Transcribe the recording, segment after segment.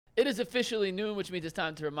It is officially noon, which means it's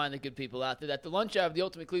time to remind the good people out there that the lunch hour of the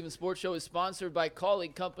Ultimate Cleveland Sports Show is sponsored by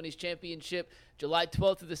Calling Companies Championship, July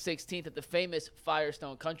 12th to the 16th at the famous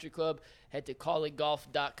Firestone Country Club. Head to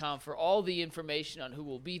callinggolf.com for all the information on who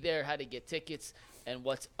will be there, how to get tickets, and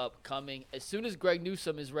what's upcoming. As soon as Greg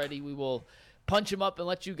Newsome is ready, we will punch him up and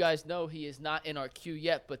let you guys know he is not in our queue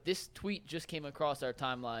yet. But this tweet just came across our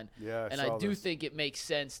timeline, and I do think it makes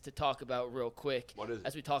sense to talk about real quick. What is it?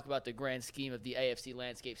 As we talk about the grand scheme of the AFC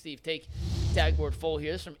landscape. Steve, take tag board full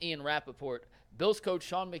here. This is from Ian Rappaport. Bills coach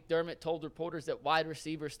Sean McDermott told reporters that wide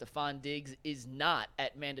receiver Stephon Diggs is not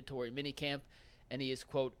at mandatory minicamp, and he is,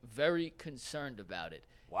 quote, very concerned about it.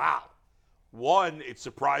 Wow. One, it's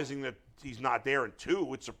surprising that he's not there, and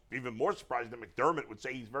two, it's even more surprising that McDermott would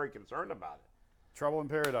say he's very concerned about it. Trouble in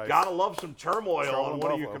paradise. Gotta love some turmoil on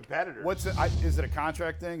one of your competitors. Is it a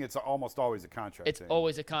contract thing? It's almost always a contract thing. It's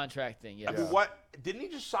always a contract thing, yes. I mean, what? Didn't he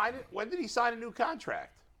just sign it? When did he sign a new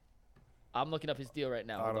contract? I'm looking up his deal right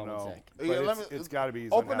now. I don't know. One sec. But it's got to be.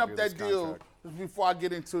 Open up that deal before I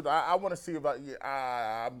get into it. I want to see about.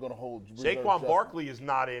 I'm going to hold you. Saquon Barkley is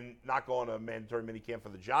not going to mandatory minicamp for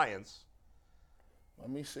the Giants. Let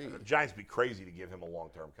me see. The Giants would be crazy to give him a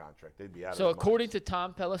long-term contract. They'd be out of So according to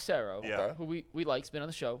Tom Pelissero, Yeah. who we like, has been on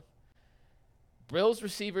the show, Bills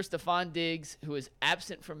receiver Stephon Diggs, who is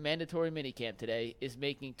absent from mandatory minicamp today, is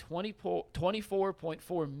making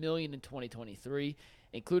 $24.4 million in 2023,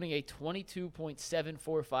 including a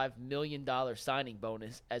 $22.745 million signing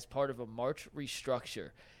bonus as part of a March restructure.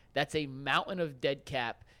 That's a mountain of dead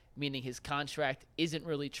cap, meaning his contract isn't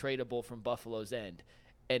really tradable from Buffalo's end.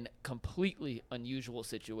 An completely unusual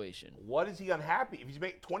situation. What is he unhappy? If he's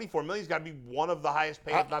making $24 million, he's got to be one of the highest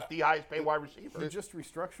paid, if not the highest paid wide receiver. They just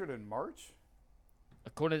restructured in March?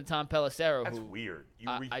 According to Tom Pelissero, That's weird. You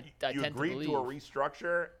I agreed to a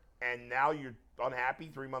restructure, and now you're unhappy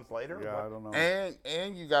 3 months later? Yeah, I don't know.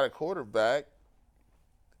 And you got a quarterback,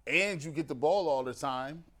 and you get the ball all the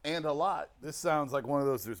time, and a lot. This sounds like one of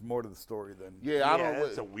those. There's more to the story than. Yeah, I don't know.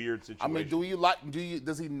 It's a weird situation. I mean,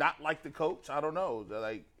 does he not like the coach? I don't know.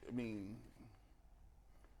 I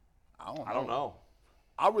don't know.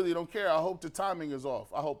 I really don't care. I hope the timing is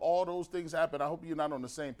off. I hope all those things happen. I hope you're not on the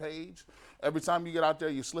same page. Every time you get out there,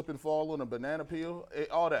 you slip and fall on a banana peel.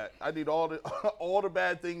 All that. I need all the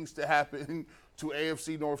bad things to happen to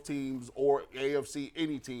AFC North teams or AFC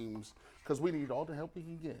any teams because we need all the help we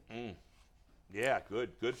can get. Yeah,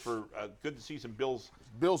 good to see some Bills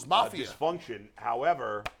Mafia dysfunction.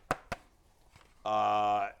 However,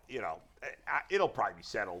 it'll probably be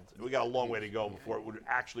settled. We got a long way to go before it would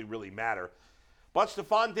actually really matter. But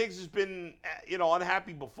Stephon Diggs has been,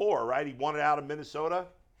 unhappy before, right? He wanted out of Minnesota.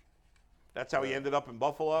 That's how he ended up in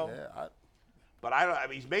Buffalo. Yeah, but I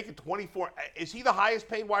mean, he's making 24. Is he the highest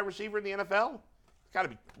paid wide receiver in the NFL? It's got to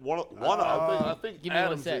be one of. I think Give me 1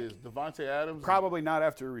 Adams sec. is Devontae Adams. Probably not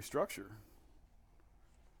after a restructure.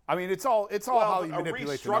 I mean, it's all how you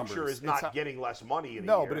manipulate the numbers. A restructure is not getting less money in a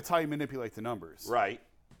No, year. but it's how you manipulate the numbers. Right.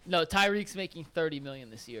 No, Tyreek's making $30 million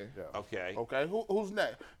this year. Yeah. Okay. Who's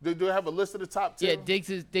next? Do I have a list of the top 10? Yeah, Diggs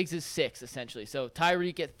is 6 essentially. So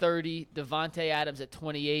Tyreek at 30, Devontae Adams at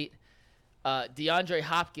 28. DeAndre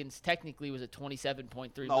Hopkins technically was a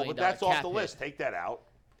 $27.3 million. No, but that's cap off the hit. list. Take that out.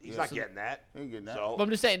 He's not getting that. He ain't getting that. So, But I'm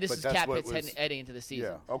just saying, this But is that's cap what hits was- heading into the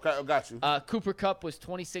season. Yeah. Okay, I got you. Cooper Kupp was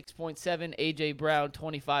 26.7, A.J. Brown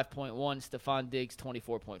 25.1, Stephon Diggs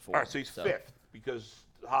 24.4. all right, so he's fifth because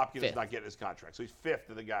Hopkins Fifth. is not getting his contract. So he's fifth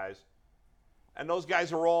of the guys. And those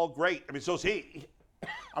guys are all great. I mean, so is he.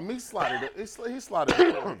 I mean, he slotted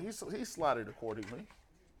accordingly.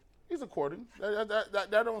 He's according. That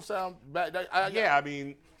don't sound bad. I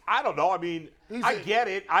mean, I don't know. I mean, I get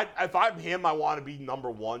it. If I'm him, I want to be number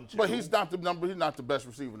one, too. But he's not the best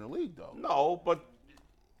receiver in the league, though. No, but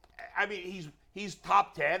I mean, he's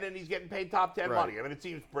top 10 and he's getting paid top 10 Right. money. I mean, it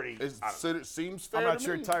seems pretty. It seems fair. I'm not to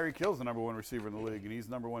sure me. Tyreek Hill's the number one receiver in the league, and he's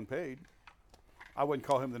number one paid. I wouldn't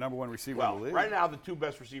call him the number one receiver Well, in the league. right now, the two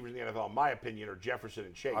best receivers in the NFL, in my opinion, are Jefferson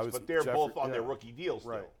and Chase. But they're both on their rookie deals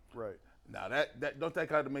still. Right. Now, that don't that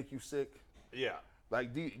kind of make you sick? Yeah.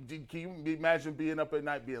 Like, can you imagine being up at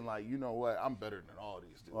night being like, you know what, I'm better than all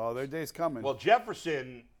these dudes. Well, their day's coming. Well,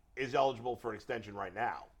 Jefferson is eligible for an extension right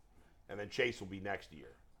now, and then Chase will be next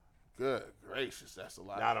year. Good gracious, that's a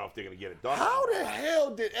lot. Now, I don't know if they're going to get it done. How the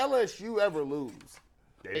hell did LSU ever lose?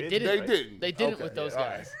 They They didn't. They didn't Okay, with those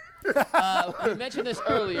yeah, all guys. We mentioned this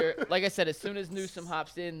earlier. Like I said, as soon as Newsome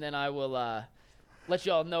hops in, then I will let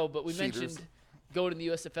you all know. But we mentioned going to the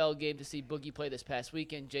USFL game to see Boogie play this past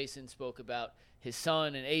weekend. Jason spoke about his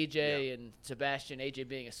son and AJ and Sebastian. AJ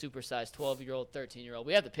being a supersized 12-year-old, 13-year-old.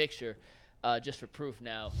 We have the picture just for proof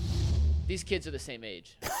now. These kids are the same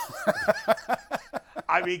age.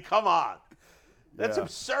 I mean, come on. That's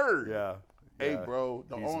absurd. Yeah. Hey, bro.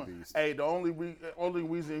 The only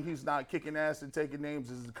reason he's not kicking ass and taking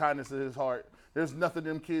names is the kindness of his heart. There's nothing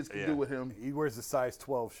them kids can do with him. He wears a size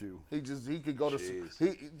 12 shoe. He could go to.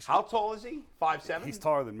 How tall is he? 5'7"? He's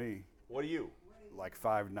taller than me. What are you? Like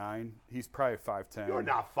 5'9". He's probably 5'10". You're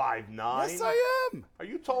not 5'9". Yes, I am. Are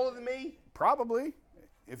you taller than me? Probably.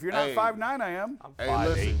 If you're not 5'9", I am. I'm 5'8". Hey,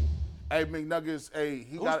 listen. Hey, McNuggets. Hey,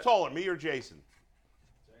 Who's taller, me or Jason?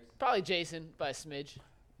 Probably Jason by a smidge.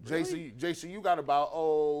 Jason, you got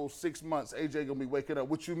about 6 months. AJ gonna be waking up.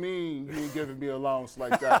 What you mean you ain't giving me allowance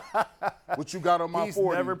like that? What you got on my 40?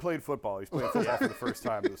 He's never played football. He's playing football for the first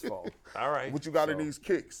time this fall. All right. What you got in these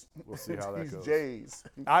kicks? We'll see how that goes. Jays.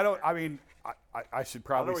 I should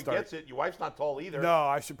probably start. Gets it. Your wife's not tall either. No,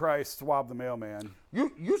 I should probably swab the mailman.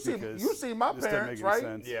 You see my parents, right?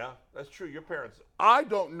 Sense. Yeah, that's true. Your parents. I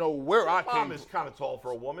don't know where I came from. Mom is kind of tall for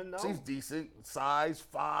a woman, though. She's decent size,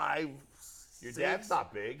 5. Your dad's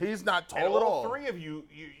not big. He's not tall and at all all. Three of you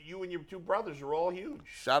and your two brothers are all huge.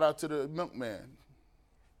 Shout out to the milkman.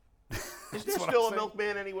 Is there still a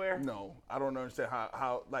milkman anywhere? No, I don't understand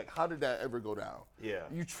how did that ever go down? Yeah.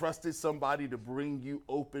 You trusted somebody to bring you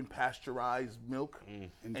open pasteurized milk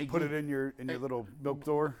and put it in your little milk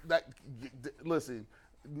door. Listen,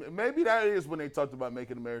 maybe that is when they talked about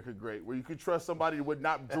making America great, where you could trust somebody who would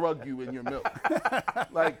not drug you in your milk.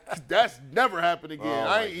 Like that's never happened again.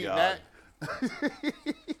 I ain't eating that.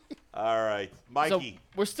 All right, Mikey. So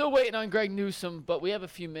we're still waiting on Greg Newsome, but we have a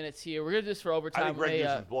few minutes here. We're gonna do this for overtime. We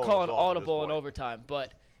may call an audible in overtime,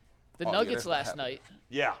 but the Nuggets last night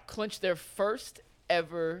clinched their first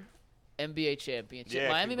ever NBA championship.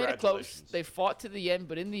 Miami made it close. They fought to the end,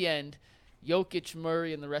 but in the end, Jokic,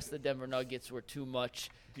 Murray, and the rest of the Denver Nuggets were too much.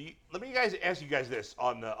 Let me ask you guys this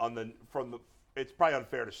it's probably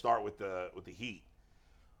unfair to start with the Heat.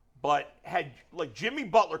 But had Jimmy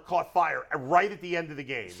Butler caught fire right at the end of the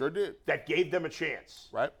game. Sure did. That gave them a chance.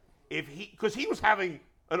 Right. Because he was having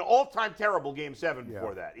an all-time terrible Game 7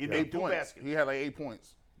 before that. He made 2 baskets. He had like 8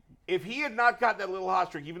 points. If he had not gotten that little hot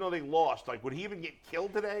streak, even though they lost, would he even get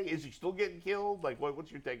killed today? Is he still getting killed?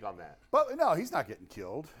 What's your take on that? But no, he's not getting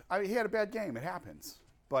killed. I mean, he had a bad game. It happens.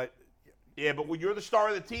 But yeah, but when you're the star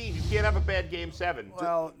of the team, you can't have a bad Game 7.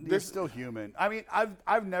 Well, they're still human. I mean,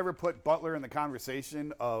 I've never put Butler in the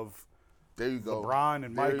conversation of there you go. LeBron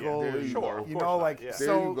and Michael. There you go. You know, so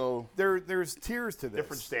there you go. There's tiers to this.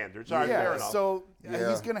 Different standards. All right, fair enough. So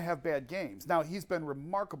he's going to have bad games. Now, he's been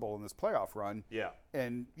remarkable in this playoff run. Yeah.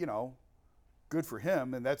 And, good for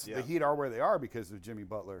him. And that's the Heat are where they are because of Jimmy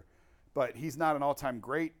Butler. But he's not an all-time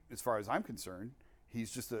great as far as I'm concerned. He's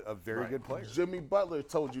just a very good player. Jimmy Butler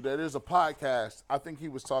told you that there's a podcast. I think he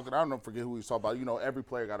was talking. I don't forget who he was talking about. Every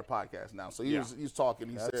player got a podcast now. So he's talking.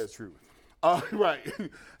 He says that's true. Right.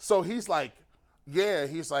 So he's like,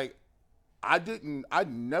 I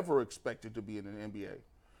never expected to be in an NBA.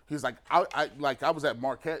 He's like, I was at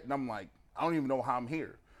Marquette and I'm like, I don't even know how I'm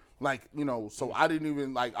here. So I didn't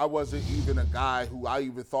even I wasn't even a guy who I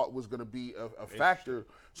even thought was going to be a factor.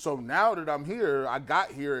 So now that I'm here, I got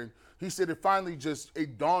here and he said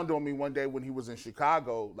it dawned on me one day when he was in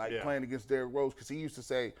Chicago, playing against Derrick Rose, because he used to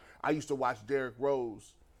say, I used to watch Derrick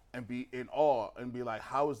Rose and be in awe and be like,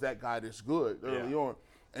 how is that guy this good early on?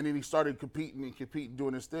 And then he started competing,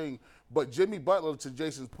 doing his thing. But Jimmy Butler, to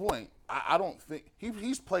Jason's point, I don't think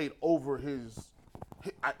he's played over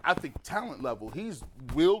I think talent level. He's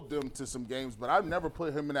willed them to some games, but I've never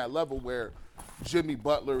put him in that level where Jimmy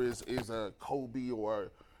Butler is a Kobe or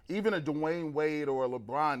even a Dwayne Wade or a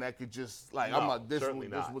LeBron that could just this is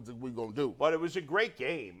what we're gonna do. But it was a great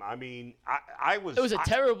game. I mean, It was a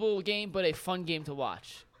terrible game, but a fun game to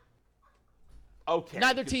watch. Okay.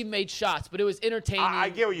 Neither team made shots, but it was entertaining. I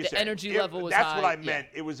get what you're saying. The energy level was high. That's what I meant.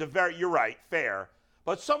 It was you're right, fair.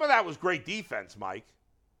 But some of that was great defense, Mike.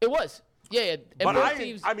 It was. Yeah. But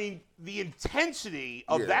I mean, the intensity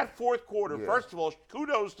of that fourth quarter, first of all,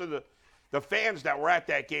 kudos to the fans that were at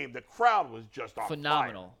that game. The crowd was just on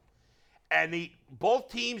phenomenal. Fire. And both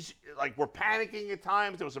teams were panicking at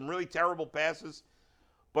times. There was some really terrible passes.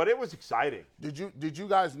 But it was exciting. Did you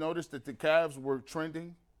guys notice that the Cavs were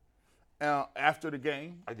trending after the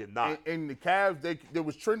game? I did not. And the Cavs, they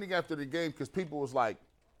was trending after the game because people was like,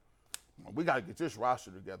 we got to get this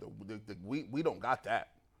roster together. We don't got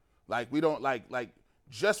that. We don't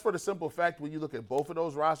just for the simple fact when you look at both of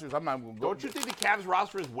those rosters, I'm not even going to go. Don't you think the Cavs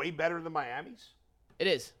roster is way better than Miami's? It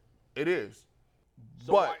is. It is.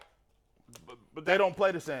 So but they don't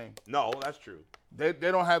play the same. No, that's true. They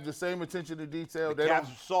don't have the same attention to detail. The Cavs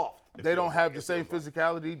are soft. They don't have the same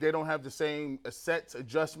physicality. They don't have the same sets,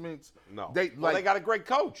 adjustments. No. They got a great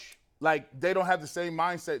coach. They don't have the same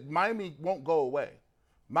mindset. Miami won't go away.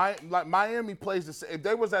 Miami plays the same. If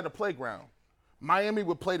they was at a playground, Miami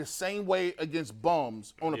would play the same way against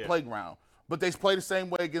bums on the playground. But they play the same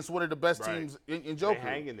way against one of the best teams in Joker. They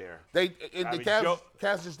hang in there. The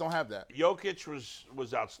Cavs just don't have that. Jokic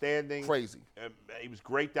was outstanding. Crazy. He was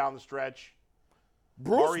great down the stretch.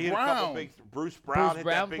 Bruce Brown hit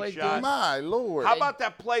that big shot. My Lord. How about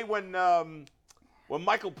that play when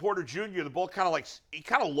Michael Porter Jr. the ball kind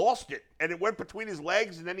of lost it and it went between his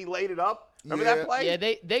legs and then he laid it up? Remember that play?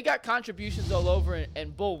 Yeah, they got contributions all over.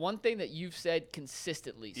 And Bull, one thing that you've said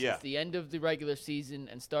consistently since the end of the regular season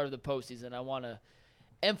and start of the postseason, I want to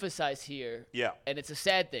emphasize here. Yeah. And it's a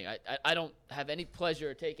sad thing. I don't have any pleasure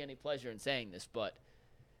or take any pleasure in saying this, but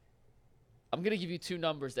I'm going to give you two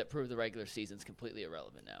numbers that prove the regular season's completely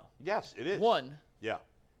irrelevant now. Yes, it is. One,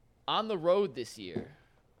 on the road this year,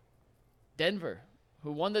 Denver,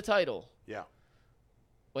 who won the title,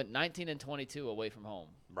 went 19-22 away from home.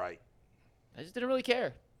 Right. I just didn't really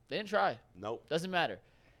care. They didn't try. Nope. Doesn't matter.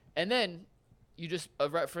 And then you just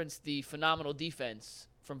referenced the phenomenal defense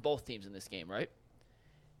from both teams in this game, right?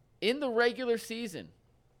 In the regular season,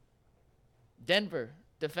 Denver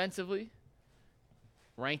defensively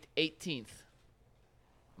ranked 18th.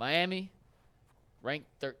 Miami ranked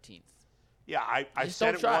 13th. Yeah, I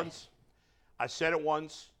said it once. I said it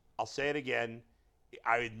once. I'll say it again.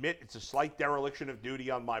 I admit it's a slight dereliction of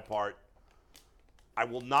duty on my part. I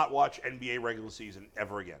will not watch NBA regular season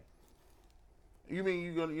ever again. You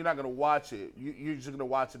mean you're not going to watch it? You're just going to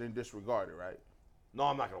watch it and disregard it, right? No,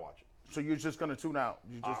 I'm not going to watch it. So you're just going to tune out?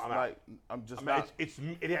 You just I'm just I not.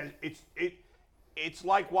 It's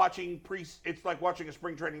like watching It's like watching a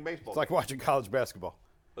spring training baseball. It's like watching college basketball.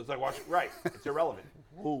 It's like watching. Right. It's irrelevant.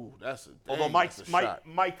 Ooh, that's a. Although my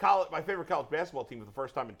favorite college basketball team for the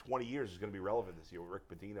first time in 20 years is going to be relevant this year with Rick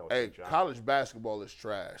Pitino. Hey, college basketball is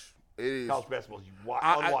trash. It is. College basketball is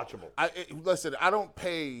unwatchable. Listen, I don't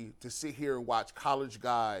pay to sit here and watch college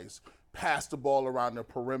guys pass the ball around the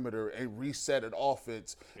perimeter and reset an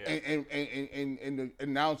offense, and the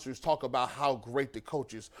announcers talk about how great the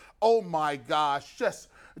coach is. Oh my gosh, just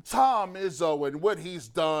Tom Izzo and what he's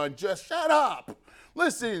done. Just shut up.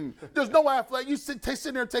 Listen, there's no athletic. You sit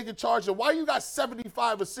there and taking charge of why you got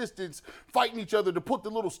 75 assistants fighting each other to put the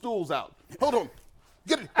little stools out. Hold on.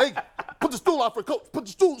 Get it. Hey, put the stool out for coach.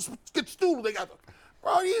 Get the stool together.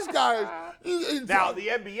 Bro, these guys. Now, the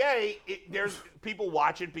NBA, there's people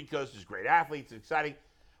watching because there's great athletes. It's exciting.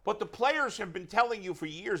 But the players have been telling you for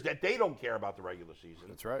years that they don't care about the regular season.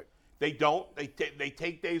 That's right. They don't. They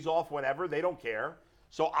take days off whenever. They don't care.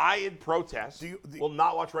 So I, in protest, will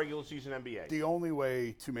not watch regular season NBA. The only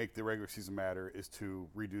way to make the regular season matter is to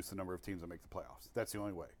reduce the number of teams that make the playoffs. That's the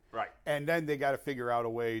only way. Right. And then they got to figure out a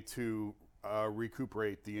way to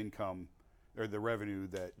recuperate the income or the revenue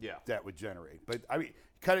that would generate. But, I mean,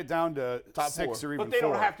 cut it down to top 6 or even 4. But they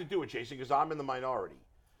don't have to do it, Jason, because I'm in the minority.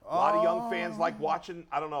 A lot of young fans like watching.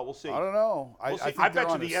 I don't know. We'll see. I don't know. We'll see. I think I they're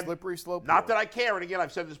bet on you a slippery slope. Not that I care. And again,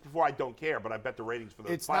 I've said this before. I don't care. But I bet the ratings for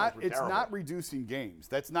the finals were terrible. It's not reducing games.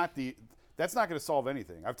 That's not going to solve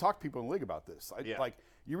anything. I've talked to people in the league about this. Like,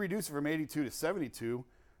 you reduce it from 82 to 72.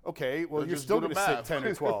 Okay, well, you're still going to sit 10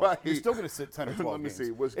 or 12. Right. You're still going to sit 10 or 12 games.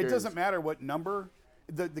 It doesn't matter what number.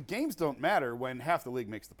 The games don't matter when half the league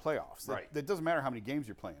makes the playoffs. Right. It doesn't matter how many games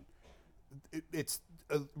you're playing. It's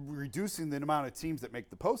reducing the amount of teams that make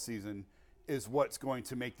the postseason is what's going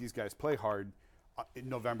to make these guys play hard in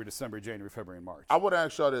November, December, January, February, and March. I would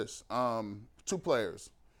ask y'all this: 2 players.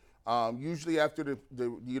 Usually after the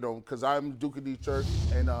because I'm Duke of Church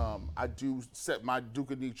and I do set my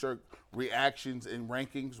Duke of Church reactions and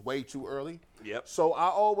rankings way too early. Yep. So I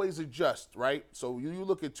always adjust, right? So you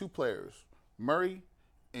look at 2 players, Murray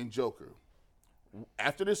and Joker.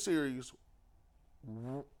 After this series,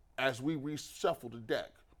 as we reshuffle the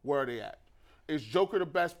deck, where are they at? Is Joker the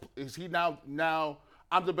best? Is he now?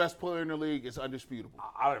 I'm the best player in the league. It's undisputable.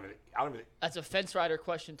 I don't even. That's a fence rider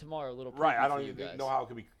question tomorrow. A little right. I don't even know how it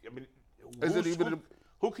could be. I mean,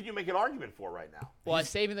 who could you make an argument for right now? Well, I'm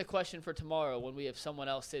saving the question for tomorrow when we have someone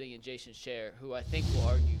else sitting in Jason's chair who I think will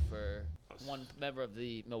argue for one member of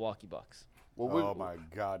the Milwaukee Bucks. Well, oh my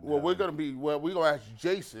God! Well, we're gonna ask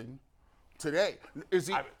Jason today. Is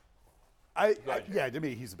he? Yeah, to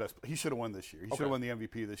me, he's the best. He should have won this year. He should have won the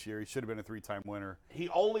MVP this year. He should have been a 3-time winner. He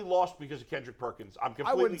only lost because of Kendrick Perkins. I'm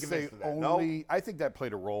completely I wouldn't convinced say of that. only. No? I think that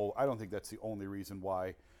played a role. I don't think that's the only reason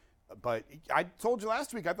why. But I told you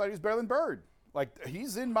last week I thought he was better than Bird. Like,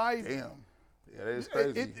 he's in my. Damn. Yeah, that is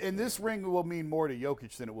crazy. And this ring will mean more to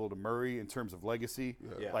Jokic than it will to Murray in terms of legacy.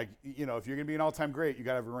 Yeah. Like, if you're going to be an all-time great, you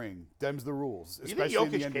got to have a ring. Them's the rules. You think Especially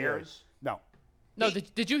Jokic in the NBA. cares? No. No,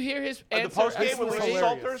 did you hear his answer? The post game with was Lisa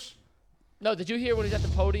hilarious. Salters? No, did you hear when he's at the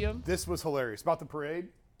podium? This was hilarious. About the parade?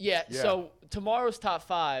 Yeah, Yeah. so tomorrow's top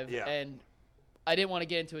 5, Yeah. and I didn't want to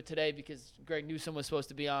get into it today because Greg Newsome was supposed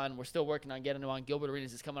to be on. We're still working on getting him on. Gilbert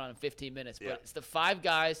Arenas is coming on in 15 minutes. Yeah. But it's the 5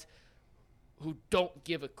 guys who don't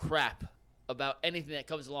give a crap about anything that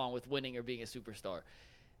comes along with winning or being a superstar.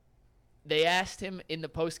 They asked him in the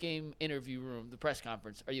post-game interview room, the press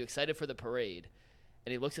conference, are you excited for the parade?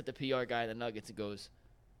 And he looks at the PR guy in the Nuggets and goes,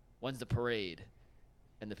 when's the parade?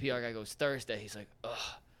 And the PR guy goes, Thursday. He's like, ugh,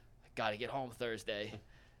 I got to get home Thursday.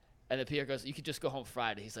 And the PR goes, you could just go home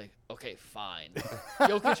Friday. He's like, okay, fine.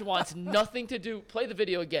 Jokic wants nothing to do. Play the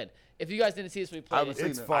video again. If you guys didn't see this, we I played haven't it. seen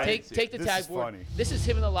It's it. funny. Take the This tag is board. funny. This is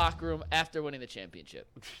him in the locker room after winning the championship.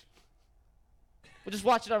 We'll just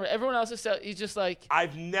watch it on. Everyone else is. He's just like.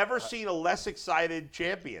 I've never seen a less excited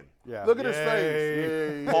champion. Yeah. Look at his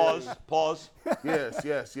Yay. face. Yeah. Pause.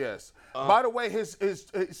 Yes. By the way, his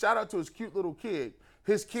shout out to his cute little kid.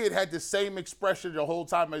 His kid had the same expression the whole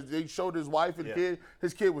time as they showed his wife and Yeah. kid.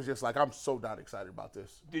 His kid was just like, I'm so not excited about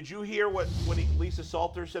this. Did you hear when Lisa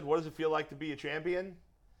Salter said, what does it feel like to be a champion?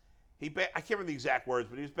 I can't remember the exact words,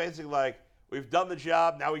 but he was basically like, we've done the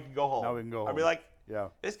job, now we can go home. Now we can go I mean, home. like, Yeah.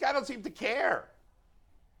 this guy don't seem to care.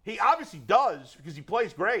 He obviously does because he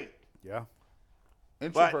plays great. Yeah.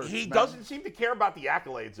 But Introverts, he man. doesn't seem to care about the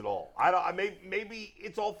accolades at all. Maybe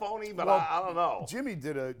it's all phony, but Well, I don't know.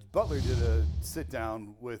 Butler did a sit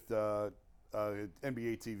down with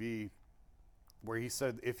NBA TV where he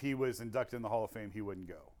said if he was inducted in the Hall of Fame, he wouldn't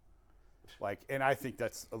go. And I think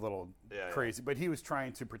that's a little Yeah. crazy. But he was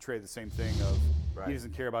trying to portray the same thing of Right. he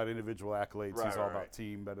doesn't care about individual accolades. Right, He's all right, about right.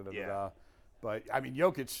 team. Yeah. Da. But I mean,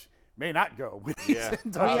 Jokic may not go. When he's Yeah.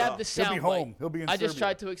 inducted. We have the sound. He'll be home. He'll be in I just Serbia.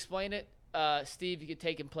 tried to explain it. Steve, you could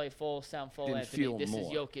take and play full, sound full. Didn't Anthony, feel this more. is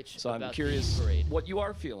Jokic. So I'm about curious the parade. what you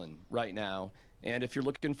are feeling right now, and if you're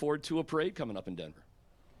looking forward to a parade coming up in Denver.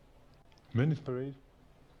 When is parade?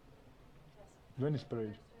 When is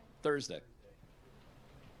parade? Thursday.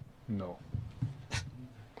 No.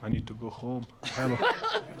 I need to go home. Hello.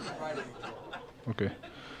 Okay.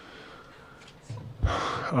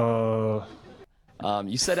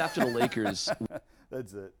 You said after the Lakers,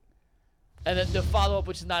 That's it. And then the follow-up,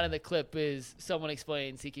 which is not in the clip, is someone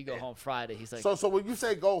explains he could go home Friday. He's like, So when you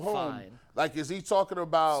say go home, Fine. like is he talking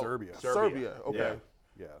about Serbia. Serbia. Okay.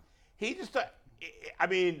 Yeah. Yeah. He just, I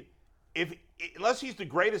mean, unless he's the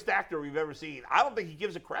greatest actor we've ever seen, I don't think he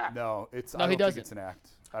gives a crap. No, it's. No, I he don't think doesn't. it's an act.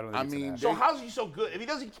 I don't think I it's mean, an act. So how's he so good? If he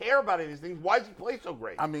doesn't care about any of these things, why does he play so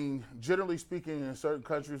great? I mean, generally speaking, in certain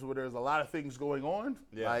countries where there's a lot of things going on,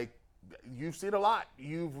 Yeah. like you've seen a lot,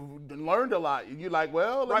 you've learned a lot, and you're like,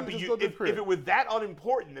 well, let right, me but just go to the if crib. it was that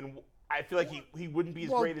unimportant, then I feel like he wouldn't be as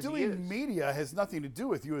Well, great as he is. doing media has nothing to do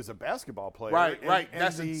with you as a basketball player. Right.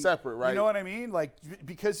 That's separate, right? You know what I mean? Like,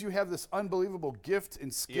 because you have this unbelievable gift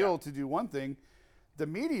and skill Yeah. to do one thing, the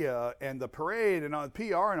media and the parade and all the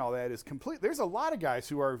PR and all that is complete. There's a lot of guys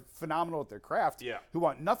who are phenomenal at their craft Yeah. who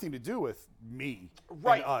want nothing to do with me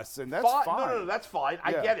Right, and us, and that's fine. No, that's fine.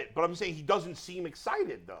 I Yeah. get it, but I'm saying he doesn't seem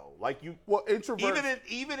excited though. Like you, Well, introverts.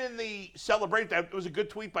 even in the celebration, that was a good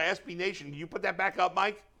tweet by SB Nation. Can you put that back up,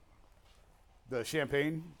 Mike? The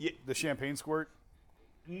champagne, Yeah. the champagne squirt.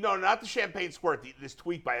 No, not the champagne squirt. This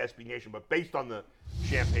tweet by SB Nation, but based on the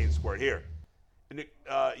champagne squirt here.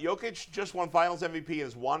 Jokic just won Finals MVP and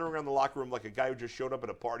is wandering around the locker room like a guy who just showed up at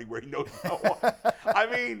a party where he knows no one. I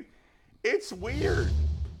mean, it's weird.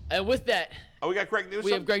 and with that, Oh, we got Greg Newsome.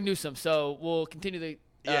 we have Greg Newsome. So we'll continue the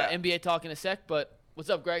Yeah. NBA talk in a sec. But what's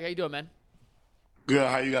up, Greg? How you doing, man? Good.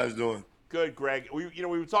 How you guys doing? Good, Greg. We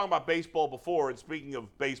were talking about baseball before, and speaking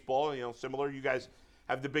of baseball, similar, you guys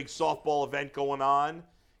have the big softball event going on.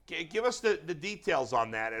 Give us the details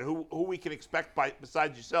on that and who we can expect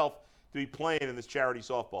besides yourself to be playing in this charity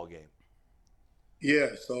softball game. Yeah.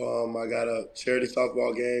 So I got a charity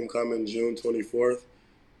softball game coming June 24th.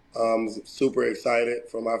 Super excited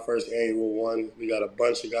for my first annual one. We got a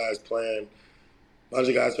bunch of guys playing. A bunch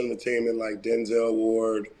of guys from the team in like Denzel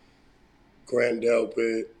Ward, Grant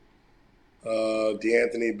Delpit,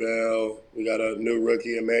 DeAnthony Bell. We got a new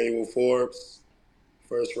rookie, Emmanuel Forbes,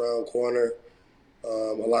 first round corner.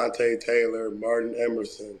 Alante Taylor, Martin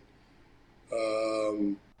Emerson,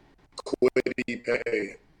 Quiddy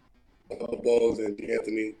Pay, Paul Bowles, and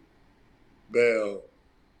Anthony Bell,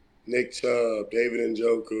 Nick Chubb, David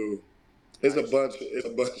Njoku. It's a bunch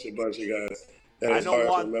of guys. And I it's know hard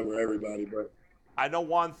one- to remember everybody, but I know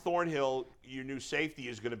Juan Thornhill, your new safety,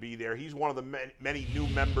 is going to be there. He's one of the many new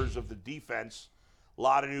members of the defense. A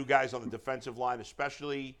lot of new guys on the defensive line,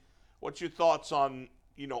 especially. What's your thoughts on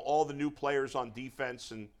all the new players on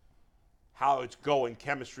defense and how it's going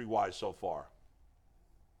chemistry-wise so far?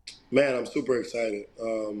 man, I'm super excited.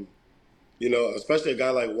 especially a guy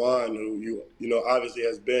like Juan, who obviously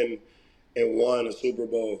has been and won a Super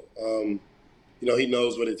Bowl. He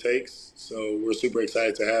knows what it takes. So we're super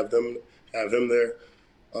excited to have him there.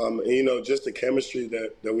 And just the chemistry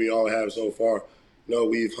that we all have so far.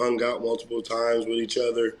 We've hung out multiple times with each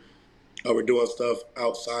other. We're doing stuff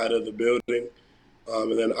outside of the building.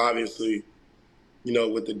 And then obviously,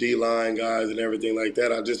 with the D-line guys and everything like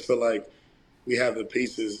that, I just feel like we have the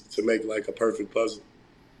pieces to make like a perfect puzzle.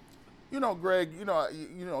 Greg,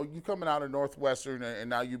 you coming out of Northwestern, and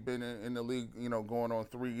now you've been in the league, going on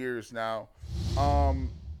 3 years now.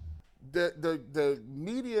 The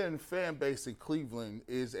media and fan base in Cleveland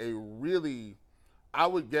is a really, I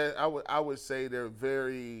would say they're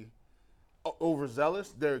very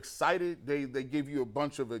overzealous. They're excited. They give you a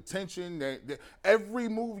bunch of attention. Every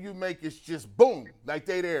move you make is just boom, like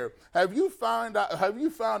they there. Have you found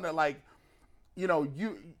that like,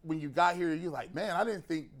 you when you got here, you're like, man, I didn't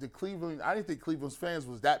think Cleveland's fans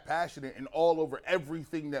was that passionate and all over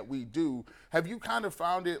everything that we do. Have you kind of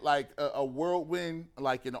found it like a whirlwind,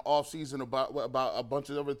 like in the off season about a bunch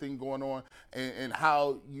of everything going on, and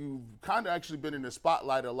how you've kind of actually been in the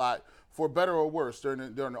spotlight a lot, for better or worse,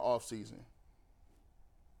 during the off season?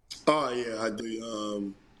 Oh yeah, I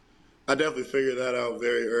do. I definitely figured that out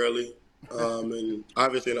very early, and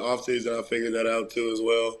obviously in the off season, I figured that out too as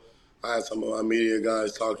well. I had some of my media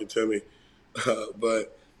guys talking to me,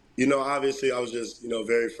 but obviously I was just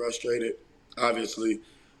very frustrated. Obviously,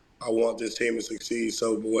 I want this team to succeed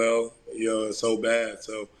so well, and so bad.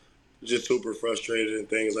 So just super frustrated and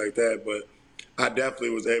things like that. But I definitely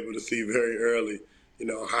was able to see very early,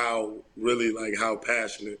 how really like how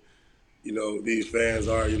passionate, these fans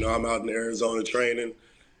are. I'm out in Arizona training,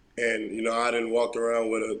 and I didn't walk around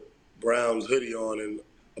with a Browns hoodie on, and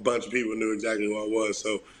a bunch of people knew exactly who I was.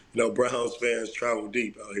 So Browns fans travel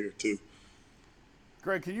deep out here too.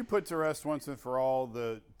 Greg, can you put to rest once and for all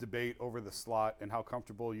the debate over the slot and how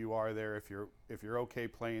comfortable you are there? If you're okay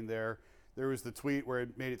playing there, there was the tweet where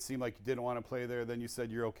it made it seem like you didn't want to play there. Then you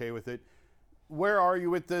said you're okay with it. Where are you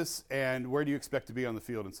with this, and where do you expect to be on the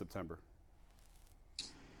field in September?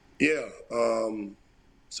 Yeah.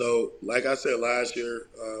 So like I said last year,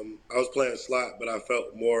 I was playing slot, but I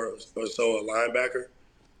felt more or so a linebacker.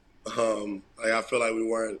 I feel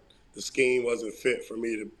like the scheme wasn't fit for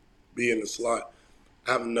me to be in the slot.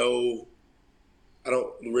 I don't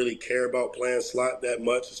really care about playing slot that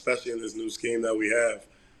much, especially in this new scheme that we have.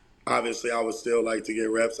 Obviously, I would still like to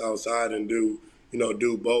get reps outside and do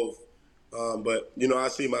both. But I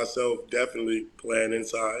see myself definitely playing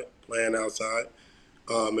inside, playing outside.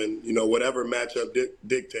 And whatever matchup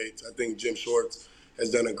dictates. I think Jim Schwartz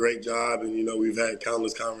has done a great job, and we've had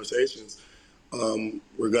countless conversations.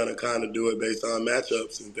 We're going to kind of do it based on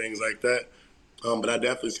matchups and things like that. But I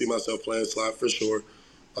definitely see myself playing slot for sure.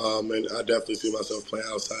 And I definitely see myself playing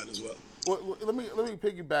outside as well. Well, let me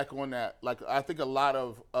piggyback on that. Like, I think a lot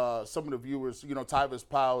of some of the viewers, Tyvis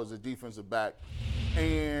Powell is a defensive back.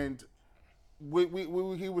 And what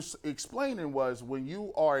he was explaining was, when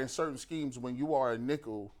you are in certain schemes, when you are a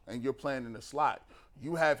nickel and you're playing in the slot,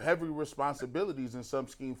 you have heavy responsibilities in some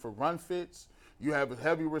scheme for run fits. You have a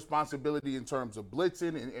heavy responsibility in terms of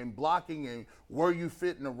blitzing and blocking and where you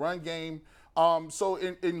fit in the run game. So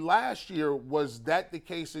in last year, was that the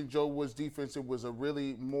case in Joe Wood's defense? It was a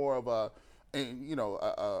really more of a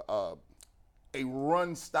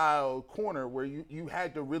run style corner where you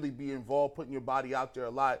had to really be involved, putting your body out there a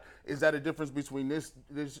lot. Is that a difference between this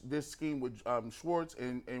scheme with Schwartz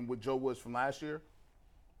and with Joe Woods from last year?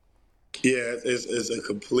 Yeah, it's a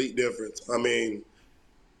complete difference. I mean,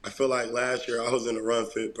 I feel like last year I was in the run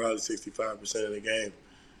fit probably 65% of the game.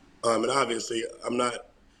 And obviously I'm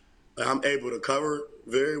able to cover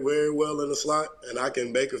very, very well in the slot, and I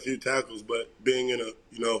can make a few tackles, but being in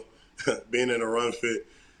a run fit,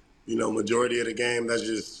 majority of the game, that's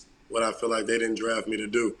just what I feel like they didn't draft me to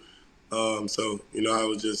do. So I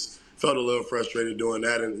was just felt a little frustrated doing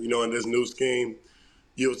that. And, in this new scheme,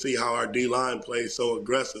 you'll see how our D-line plays so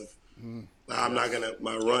aggressive. Mm-hmm. I'm not going to,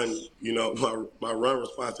 my run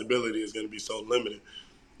responsibility is going to be so limited,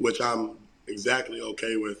 which I'm exactly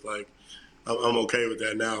okay with. Like, I'm okay with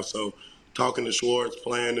that now. So talking to Schwartz,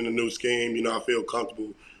 playing in the new scheme, I feel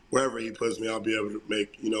comfortable wherever he puts me, I'll be able to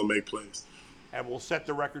make plays. And we'll set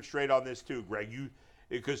the record straight on this too, Greg.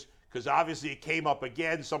 Because obviously it came up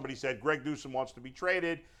again. Somebody said Greg Newsome wants to be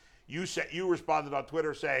traded. You responded on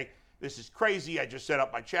Twitter saying, "This is crazy. I just set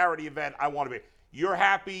up my charity event. I want to be." You're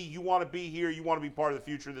happy. You want to be here. You want to be part of the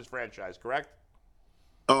future of this franchise, correct?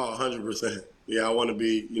 Oh, 100%. Yeah, I want to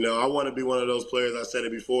be. I want to be one of those players. I said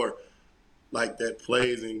it before, like that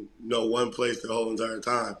plays in one place the whole entire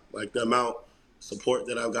time. Like the amount support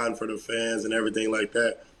that I've gotten for the fans and everything like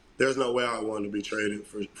that, there's no way I want to be traded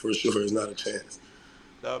for sure. It's not a chance.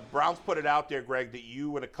 The Browns put it out there, Greg, that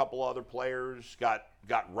you and a couple other players got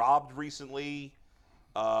robbed recently.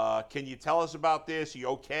 Can you tell us about this? Are you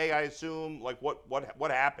okay, I assume? Like,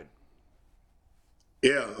 what happened?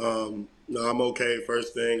 Yeah, no, I'm okay.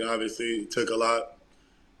 First thing, obviously, it took a lot,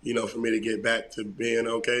 for me to get back to being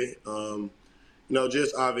okay.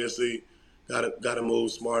 Just obviously got to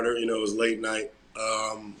move smarter. It was late night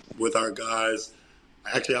with our guys.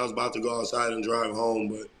 Actually, I was about to go outside and drive home,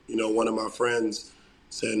 but one of my friends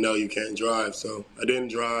said, "No, you can't drive." So I didn't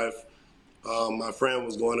drive. My friend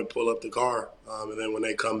was going to pull up the car, and then when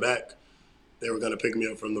they come back, they were going to pick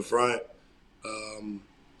me up from the front.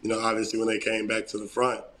 Obviously when they came back to the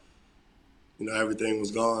front, everything was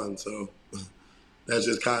gone. So that's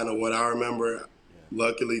just kind of what I remember. Yeah.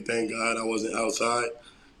 Luckily, thank God I wasn't outside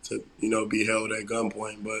to, be held at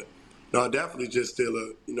gunpoint. But no, definitely just still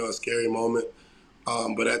a scary moment.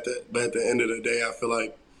 But at the end of the day, I feel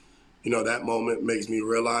like, that moment makes me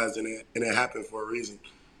realize, and it happened for a reason.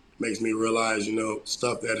 Makes me realize,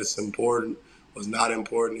 stuff that is important was not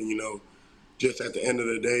important. And, just at the end of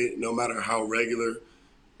the day, no matter how regular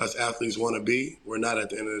us athletes want to be, we're not at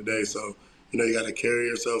the end of the day. So, you got to carry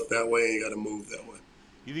yourself that way and you got to move that way.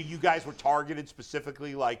 You think you guys were targeted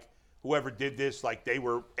specifically, like whoever did this, like they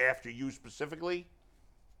were after you specifically?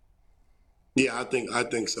 Yeah, I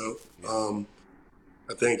think so.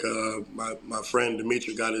 I think my friend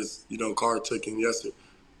Dimitri got his car taken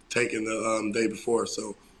the day before.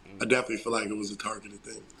 So I definitely feel like it was a targeted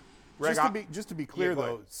thing. Greg, just to be clear yeah,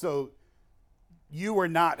 though, so you were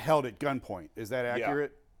not held at gunpoint. Is that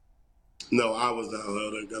accurate? No, I was not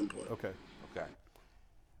held at gunpoint. Okay.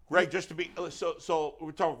 Greg, just to be so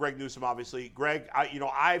we're talking Greg Newsome, obviously. Greg,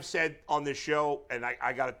 I've said on this show, and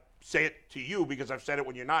I got to say it to you because I've said it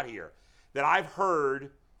when you're not here, that I've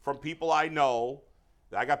heard from people I know,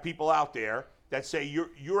 that I got people out there that say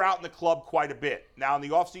you're out in the club quite a bit. Now in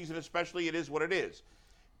the off season especially, it is what it is.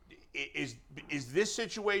 Is this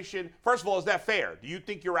situation, first of all, is that fair? Do you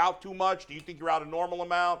think you're out too much? Do you think you're out a normal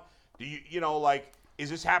amount? Do you is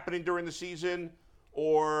this happening during the season,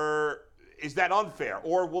 or is that unfair?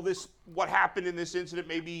 Or will what happened in this incident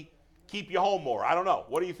maybe keep you home more? I don't know.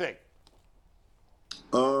 What do you think?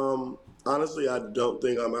 Honestly, I don't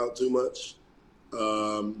think I'm out too much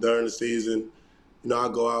during the season. I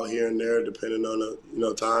go out here and there depending on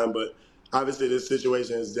the time, but obviously this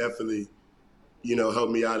situation has definitely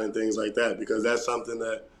helped me out in things like that, because that's something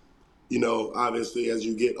that obviously as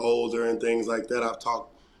you get older and things like that, I've talked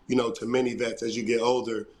to many vets, as you get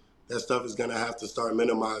older, that stuff is going to have to start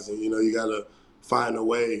minimizing. You got to find a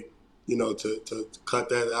way, to cut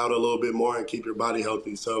that out a little bit more and keep your body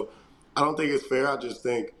healthy. So I don't think it's fair. I just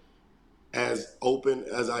think as open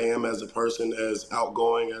as I am as a person, as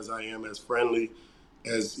outgoing as I am, as friendly,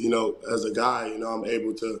 as, as a guy, I'm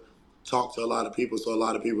able to talk to a lot of people, so a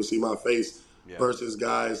lot of people see my face versus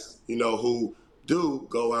guys, who do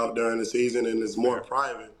go out during the season and it's more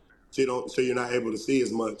private. So you're not able to see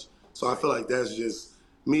as much. So I feel like that's just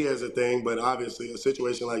me as a thing, but obviously a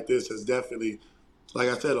situation like this has definitely, like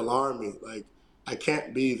I said, alarmed me. Like, I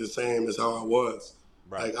can't be the same as how I was.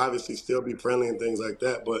 Right. Like, obviously still be friendly and things like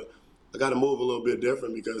that, but I got to move a little bit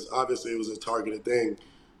different because obviously it was a targeted thing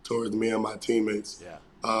towards me and my teammates. Yeah.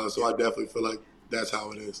 So I definitely feel like that's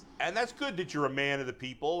how it is. And that's good that you're a man of the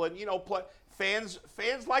people, and fans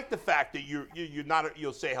like the fact that you're not.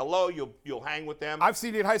 You'll say hello. You'll hang with them. I've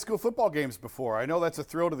seen you at high school football games before. I know that's a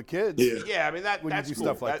thrill to the kids. Yeah. I mean that's you do cool.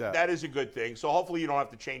 Stuff like that. That is a good thing. So hopefully you don't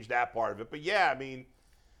have to change that part of it. But yeah, I mean,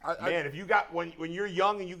 if you got when you're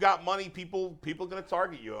young and you got money, people gonna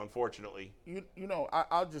target you. Unfortunately.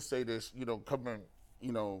 I'll just say this. Coming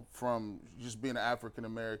from just being an African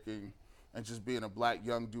American and just being a black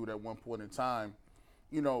young dude at one point in time,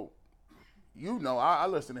 I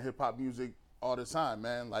listen to hip hop music all the time,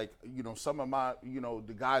 man. Like, some of my,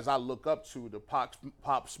 the guys I look up to, the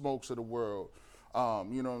Pop Smokes of the world,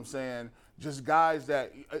 you know what I'm saying? Just guys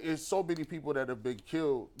that, it's so many people that have been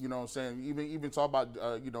killed, you know what I'm saying? Even talk about,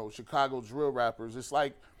 Chicago drill rappers. It's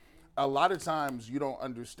like a lot of times you don't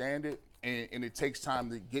understand it, and it takes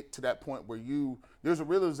time to get to that point where there's a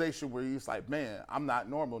realization where it's like, man, I'm not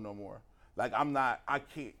normal no more. Like, I'm not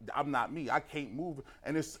me. I can't move.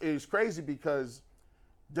 And it's crazy because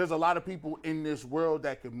there's a lot of people in this world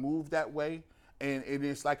that can move that way, and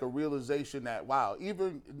it's like a realization that, wow,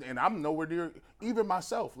 and I'm nowhere near, even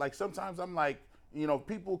myself, like sometimes I'm like,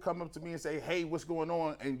 people come up to me and say, hey, what's going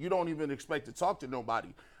on? And you don't even expect to talk to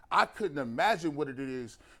nobody. I couldn't imagine what it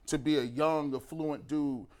is to be a young, affluent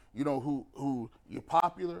dude, who you're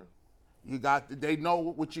popular, They know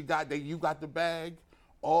what you got. You got the bag.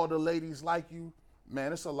 All the ladies like you.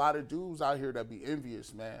 Man, it's a lot of dudes out here that be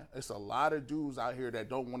envious, man. It's a lot of dudes out here that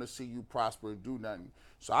don't want to see you prosper and do nothing.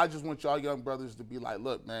 So I just want y'all young brothers to be like,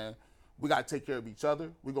 look, man, we got to take care of each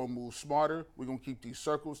other. We're going to move smarter. We're going to keep these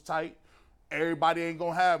circles tight. Everybody ain't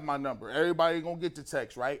going to have my number. Everybody ain't going to get the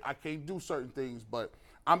text, right? I can't do certain things, but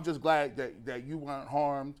I'm just glad that you weren't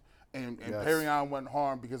harmed and Yes. Perrion wasn't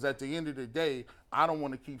harmed, because at the end of the day, I don't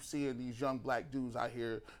want to keep seeing these young black dudes out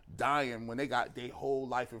here dying when they got their whole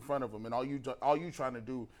life in front of them, and all you trying to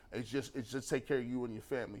do is just take care of you and your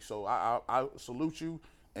family. So I salute you,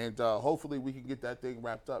 and hopefully we can get that thing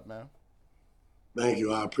wrapped up, man. Thank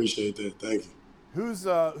you. I appreciate that. Thank you. Who's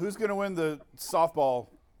going to win the softball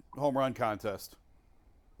home run contest?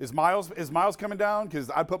 Is Miles coming down? Because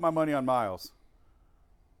I put my money on Miles.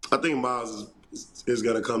 I think Miles is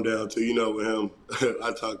going to come down to, with him.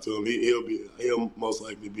 I talked to him. He'll most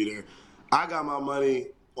likely be there. I got my money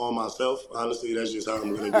on myself. Honestly, that's just how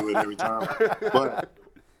I'm going to do it every time. But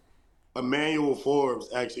Emmanuel Forbes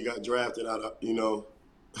actually got drafted out of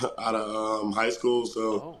high school,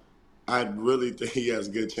 so I really think he has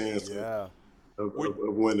a good chance of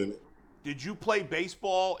winning it. Did you play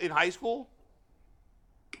baseball in high school?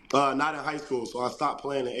 Not in high school, so I stopped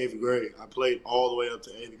playing in 8th grade. I played all the way up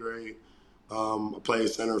to 8th grade. I played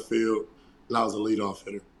center field, and I was a leadoff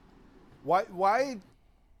hitter. Why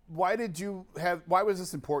was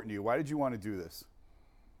this important to you? Why did you want to do this?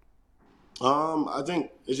 I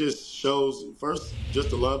think it just shows, first, just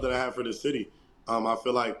the love that I have for the city. I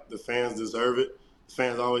feel like the fans deserve it. The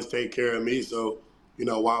fans always take care of me, so,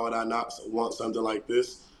 why would I not want something like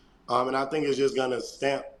this? And I think it's just going to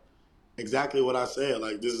stamp exactly what I said.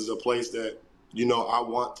 Like, this is a place that, I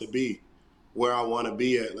want to be, where I want to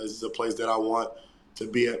be at. This is a place that I want to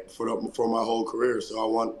be at for my whole career. So I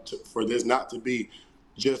want for this not to be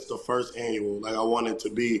just the first annual. Like, I want it to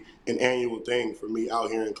be an annual thing for me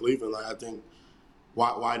out here in Cleveland. Like, I think,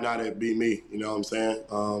 why not it be me? You know what I'm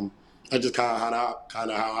saying? That's just kind of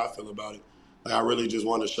how I feel about it. Like, I really just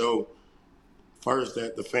want to show first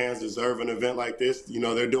that the fans deserve an event like this.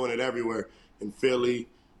 They're doing it everywhere in Philly,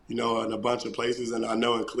 in a bunch of places. And I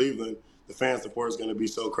know in Cleveland, the fan support is going to be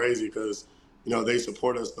so crazy because, they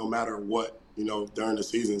support us no matter what, during the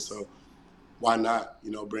season. So why not,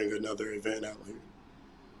 bring another event out here?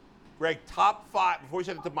 Greg, top 5, before we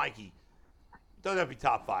send it to Mikey, doesn't have to be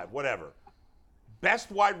top 5, whatever.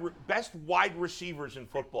 Best wide receivers in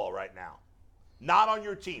football right now. Not on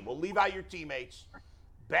your team. We'll leave out your teammates.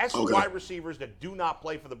 Best wide receivers that do not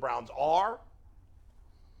play for the Browns are?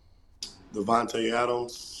 Devontae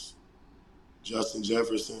Adams, Justin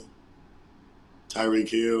Jefferson, Tyreek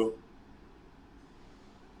Hill,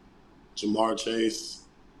 Jamar Chase.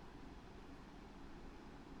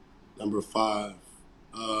 Number 5.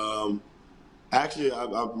 Actually,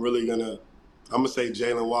 I'm gonna say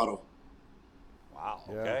Jalen Waddle. Wow.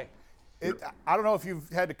 Okay. I don't know if you've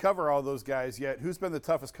had to cover all those guys yet. Who's been the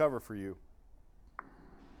toughest cover for you?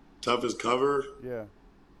 Toughest cover? Yeah.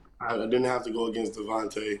 I didn't have to go against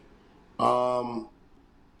Devontae.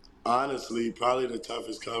 Honestly, probably the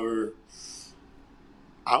toughest cover,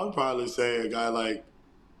 I would probably say a guy like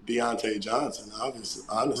Deontay Johnson, honestly.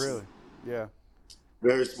 Really? Yeah.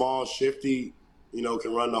 Very small, shifty,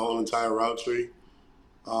 can run the whole entire route tree.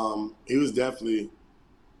 He was definitely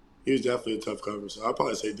a tough cover, so I'd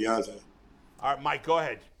probably say Deontay. All right, Mike, go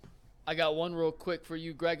ahead. I got one real quick for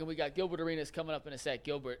you, Greg, and we got Gilbert Arenas coming up in a sec.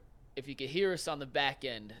 Gilbert, if you could hear us on the back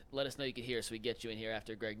end, let us know you could hear us so we get you in here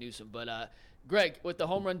after Greg Newsome. But, Greg, with the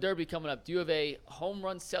Home Run Derby coming up, do you have a home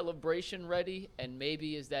run celebration ready? And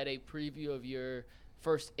maybe is that a preview of your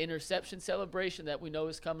first interception celebration that we know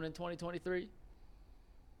is coming in 2023?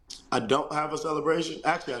 I don't have a celebration.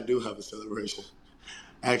 Actually, I do have a celebration.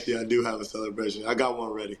 I got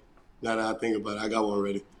one ready. Now that I think about it, I got one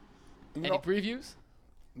ready. Any previews?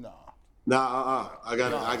 No. Nah, I got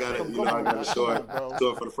to show it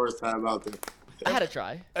for the first time out there. I had to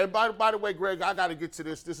try. And by the way, Greg, I got to get to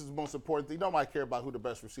this. This is the most important thing. Nobody care about who the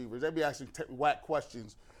best receiver is. They be asking whack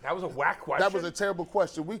questions. That was a whack question? That was a terrible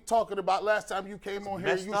question. We talking about last time you came on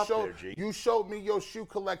here, you showed me your shoe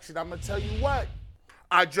collection. I'm going to tell you what.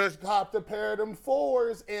 I just popped a pair of them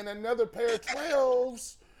 4s and another pair of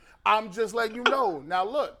 12s. I'm just letting you know. Now,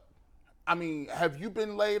 look, have you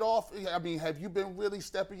been laid off? Have you been really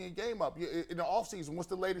stepping your game up? In the offseason, what's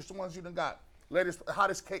the latest ones you done got?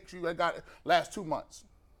 Hottest cakes you got last 2 months?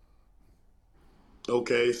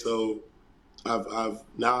 Okay, so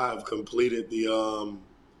I've completed the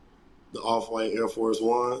Off-White Air Force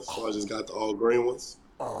Ones, so I just got the all green ones.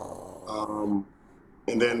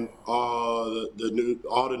 and then all the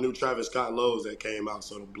new Travis Scott lows that came out.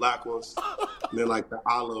 So the black ones, and then like the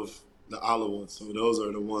olive ones. So those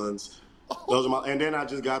are the ones. Those are my. And then I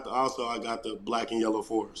just got I got the black and yellow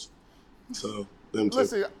 4s. So them two.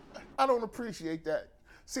 Listen, I don't appreciate that.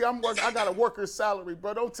 See, I got a worker's salary,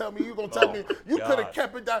 bro. Don't tell me you gonna tell me you could have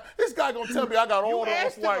kept it down. This guy gonna tell me I got all the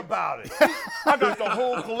off-white. about it. I got the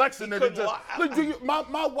whole collection of it. couldn't Look,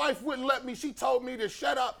 my wife wouldn't let me. She told me to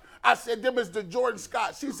shut up. I said, them is the Jordan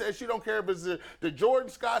Scotts. She said she don't care if it's the Jordan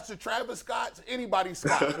Scotts, the Travis Scotts, anybody's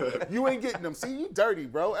Scotts. You ain't getting them. See, you dirty,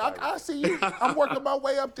 bro. I see you. I'm working my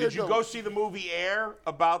way up there. Did you go see the movie Air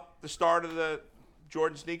about the start of the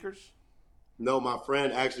Jordan sneakers? No, my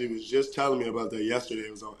friend actually was just telling me about that yesterday.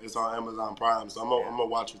 It's on Amazon Prime, so I'm gonna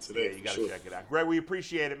watch it today. Yeah, you got to check it out. Greg, we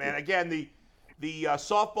appreciate it, man. Again, the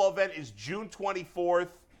softball event is June 24th.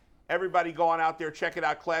 Everybody going out there, check it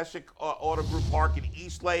out. Classic Auto Group Park in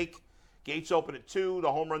Eastlake. Gates open at 2. The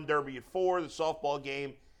home run derby at 4. The softball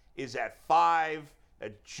game is at 5.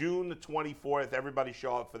 At June the 24th. Everybody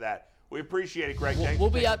show up for that. We appreciate it, Greg. We'll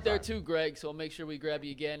be out there too, Greg. So we'll make sure we grab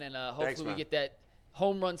you again, and hopefully we get that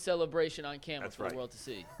home run celebration on camera for the world to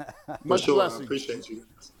see. Much sure, blessings. I appreciate you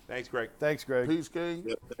guys. Thanks, Greg. Thanks, Greg. Peace, King.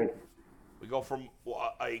 Yep, thank you. We go from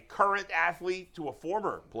a current athlete to a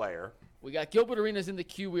former player. We got Gilbert Arenas in the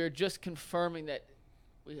queue. We are just confirming that.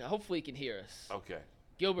 Hopefully he can hear us. Okay.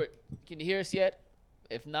 Gilbert, can you hear us yet?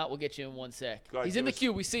 If not, we'll get you in 1 sec. Go ahead, He's in the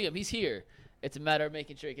queue. We see him. He's here. It's a matter of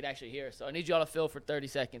making sure he can actually hear us. So I need you all to fill for 30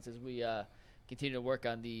 seconds as we continue to work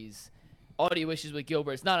on these audio issues with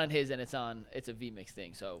Gilbert. It's not on his end. It's a vMix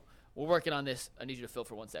thing. So we're working on this. I need you to fill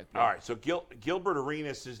for 1 sec. All right. So Gilbert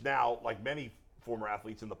Arenas is now, like many former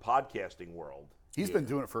athletes in the podcasting world. He's been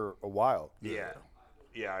doing it for a while. Yeah.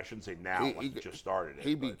 Yeah, I shouldn't say now. He just started it.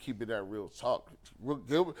 He be keeping that real talk.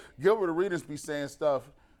 Gilbert Arenas be saying stuff.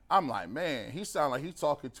 I'm like, man, he sound like he's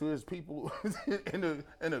talking to his people in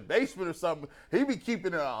the basement or something. He be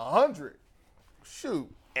keeping it 100.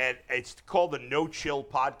 Shoot. And it's called the No Chill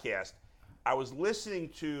Podcast. I was listening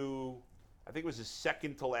to, I think it was his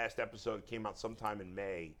second to last episode. It came out sometime in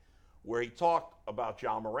May, where he talked about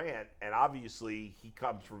John Morant. And obviously, he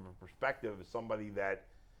comes from a perspective of somebody that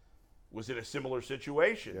was in a similar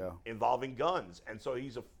situation involving guns. And so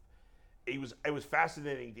it was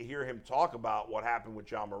fascinating to hear him talk about what happened with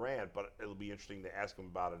John Morant, but it'll be interesting to ask him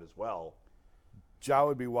about it as well. Ja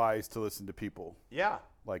would be wise to listen to people Yeah.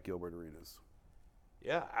 like Gilbert Arenas.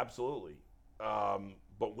 Yeah, absolutely.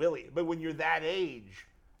 But when you're that age,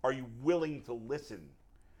 are you willing to listen?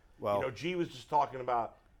 Well, G was just talking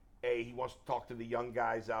about, hey, he wants to talk to the young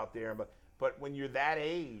guys out there, but when you're that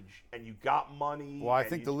age and you got money, well, I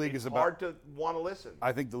think the league is hard to want to listen.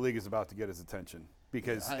 I think the league is about to get his attention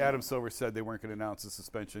because Adam Silver said they weren't going to announce the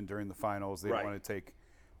suspension during the finals. They didn't want to take,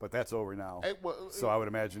 but that's over now. Hey, so I would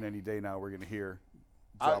imagine any day now we're going to hear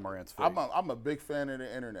John Morant's face. I'm a big fan of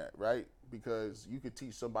the internet, right? Because you could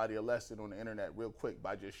teach somebody a lesson on the internet real quick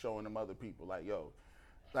by just showing them other people. Like, yo,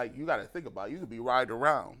 like you got to think about it. You could be riding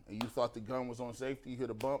around and you thought the gun was on safety. You hit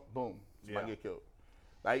a bump, boom, somebody get killed.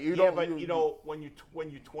 Like when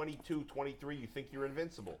you're 22, 23, you think you're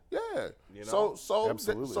invincible. Yeah.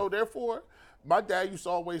 Absolutely. So therefore, my dad used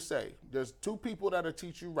to always say, there's two people that'll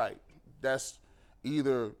teach you right. That's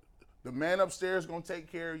either the man upstairs gonna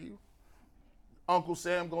take care of you, Uncle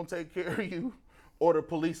Sam gonna take care of you, or the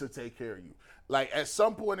police will take care of you. Like at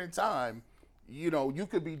some point in time, you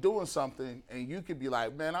could be doing something and you could be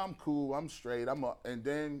like, man, I'm cool, I'm straight, and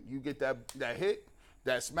then you get that hit.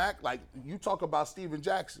 That smack, like you talk about Steven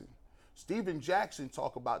Jackson. Steven Jackson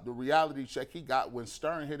talk about the reality check he got when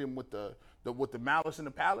Stern hit him with the Malice in the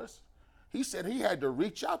Palace. He said he had to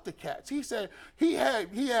reach out to cats. He said he had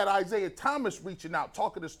Isaiah Thomas reaching out,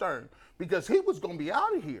 talking to Stern, because he was gonna be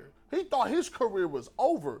out of here. He thought his career was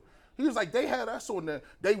over. He was like, they had us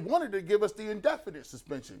they wanted to give us the indefinite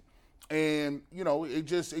suspension. And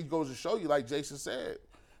it goes to show you, like Jason said,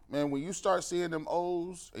 man, when you start seeing them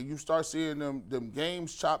O's and you start seeing them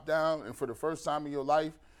games chopped down, and for the first time in your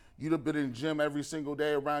life, you'd have been in the gym every single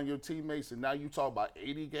day around your teammates, and now you talk about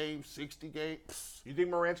 80 games, 60 games. You think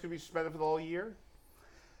Morant's going to be suspended for the whole year?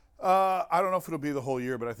 I don't know if it'll be the whole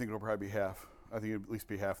year, but I think it'll probably be half. I think it'll at least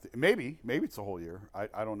be half. Maybe it's a whole year.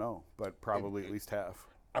 I don't know, but probably at least half.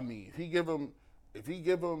 I mean, if he give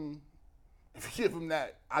him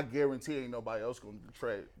that, I guarantee ain't nobody else going to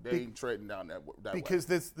tread. They ain't treading down that because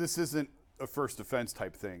way. this isn't a first offense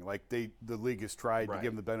type thing. Like the league has tried to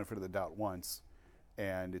give him the benefit of the doubt once,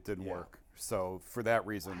 and it didn't work. So for that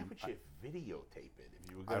reason, Why would you videotape it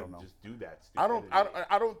if you were I going don't know. to just do that? I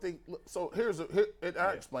don't think so.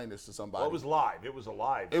 I explained this to somebody. Well, it was live. It was a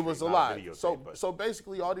live. It was a stream, not live. videotape, but- So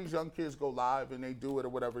basically, all these young kids go live and they do it or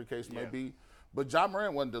whatever the case may be. But John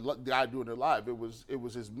Morant wasn't the guy doing it live. It was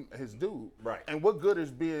his dude. Right. And what good is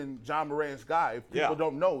being John Morant's guy if people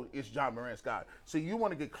don't know it's John Morant's guy? So you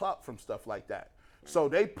want to get clout from stuff like that. So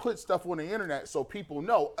they put stuff on the internet so people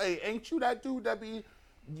know, hey, ain't you that dude that be?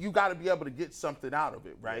 You got to be able to get something out of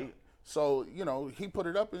it, right? Yeah. So he put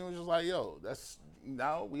it up and it was just like, yo, that's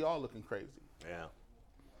now we all looking crazy. Yeah.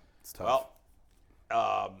 It's tough.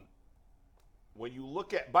 Well, when you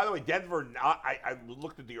look at, by the way, Denver, I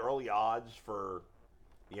looked at the early odds for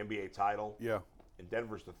the NBA title. Yeah. And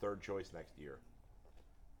Denver's the third choice next year,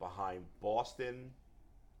 behind Boston.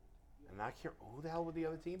 And I can't. Who the hell would the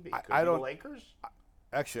other team be? Could it be don't- the Lakers.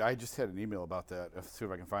 Actually, I just had an email about that. Let's see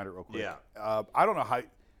if I can find it real quick. Yeah. I don't know how,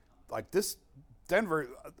 like this, Denver,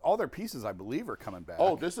 all their pieces, I believe, are coming back.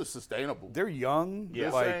 Oh, this is sustainable. They're young. Yeah.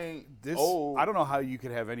 This Like ain't this, old. I don't know how you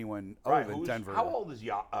could have anyone other than Who's- Denver. How old is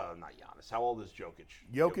not Giannis? How old is Jokic?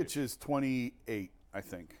 Jokic is 28, I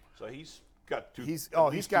think. So he's got two. He's- at oh,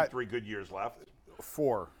 least he's got- 3 good years left.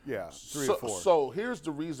 4, yeah, 3 so, or 4. So here's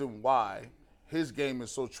the reason why his game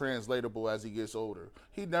is so translatable as he gets older.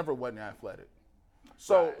 He never wasn't athletic.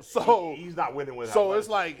 So He's not winning with. so it's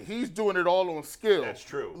athleticism. like he's doing it all on skill. That's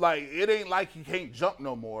true. Like it ain't like he can't jump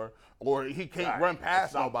no more or he can't Right. run past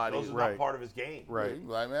It's not- nobody. Those are Right. not part of his game. Right. He's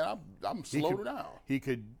like, man, I'm He slowed could- down. He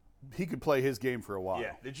could play his game for a while.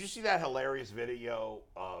 Yeah. Did you see that hilarious video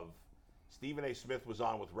of Stephen A. Smith was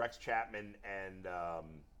on with Rex Chapman and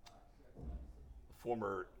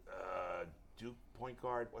former Duke point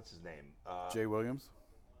guard? What's his name? Jay Williams.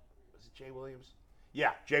 Was it Jay Williams?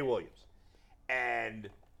 Yeah, Jay Williams. And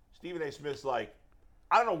Stephen A. Smith's like,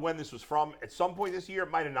 I don't know when this was from. At some point this year, it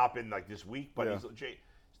might have not been like this week, but Yeah.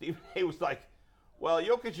 Stephen A. was like, well,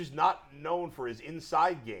 Jokic is not known for his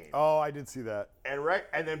inside game. Oh, I did see that.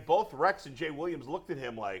 And then both Rex and Jay Williams looked at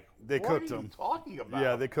him like, They what cooked are you him. talking about?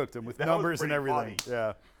 Yeah, they cooked him with That was numbers and pretty everything.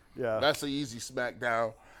 funny. Yeah. That's an easy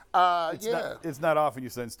smackdown. It's not often you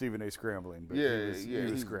send Stephen A. scrambling, but Yeah, he yeah,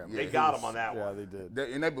 was he- scrambling. They Yeah, got he him on that Yeah, one. they did.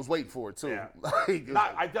 And they was waiting for it too. Yeah. Like, it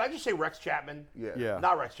was Did I just say Rex Chapman? yeah. Yeah.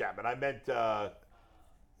 Not Rex Chapman. I meant the other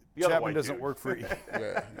Chapman white doesn't dude. work for you.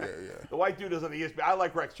 Yeah. The white dude doesn't ESPN. I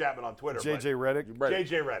like Rex Chapman on Twitter. JJ Redick. but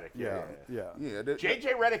JJ Redick. Yeah. Yeah.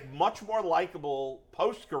 JJ Redick much more likable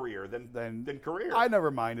post career than career. I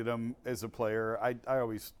never minded him as a player. I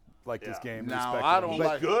always liked his Yeah. game. Now, respected I him. don't He's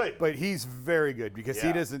like- good. But he's very good because he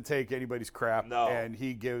Yeah. doesn't take anybody's crap, No. and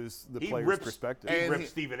he gives the he players rips perspective. He And rips he-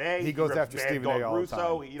 Stephen A. he goes rips after Mad Stephen Dog A all the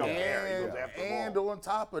Russo. time. He don't care. He goes after them And all. on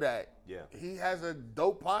top of that, Yeah. he has a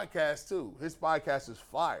dope podcast too. His podcast is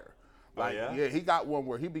fire. Like, yeah? he got one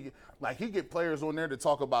where he get players on there to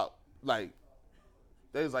talk about like,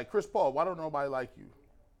 they was like, Chris Paul, why don't nobody like you?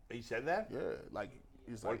 He said that? Yeah, like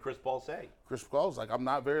he's What like did Chris Paul say? Chris Paul's like, I'm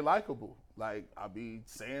not very likable. Like, I be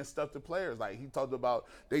saying stuff to players. Like, he talked about,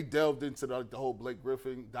 they delved into the whole Blake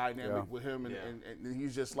Griffin dynamic Yeah. with him. And, Yeah. and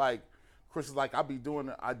he's just like, Chris is like, I do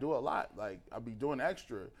a lot. Like, I be doing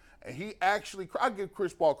extra. And he actually, I give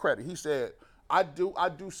Chris Paul credit. He said, I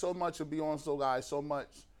do so much and be on so much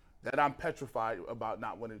that I'm petrified about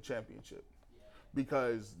not winning a championship.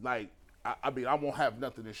 Because, like, I won't have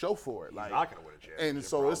nothing to show for it. He's Like, not going to win a championship. and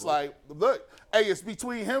so it's probably. like, look, hey, it's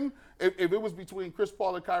between him. If it was between Chris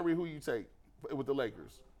Paul and Kyrie, who you take with the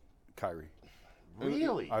Lakers? Kyrie.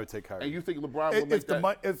 Really? I would take Kyrie. And you think LeBron will make if the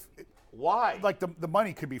that? if Why? like the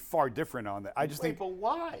money could be far different on that. I just Wait, think but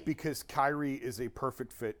why? because Kyrie is a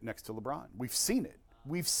perfect fit next to LeBron. We've seen it.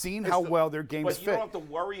 We've seen how well their games But you fit. don't have to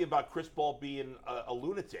worry about Chris Paul being a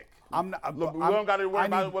lunatic. I'm not. We don't got to worry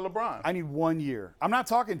about it with LeBron. I need 1 year. I'm not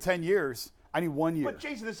talking 10 years. I need 1 year. But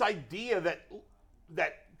Jason, this idea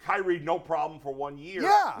that Kyrie no problem for 1 year.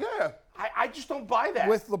 yeah. Yeah. I just don't buy that.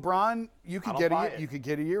 With LeBron, you could don't get buy a it. you could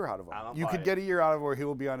get a year out of him. I don't You buy could it. get a year out of where he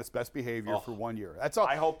will be on his best behavior for 1 year. That's all.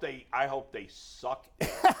 I hope they suck.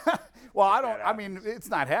 Well, I don't. that I mean, it's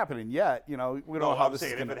not happening yet. You know, we don't No, know how I'm this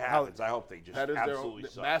saying is if going it to happens, I hope they just That is absolutely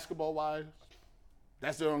their suck. basketball wise.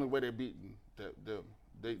 That's the only way they're beating them.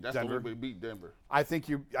 That's Denver? the only way they beat Denver. I think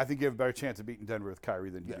you have a better chance of beating Denver with Kyrie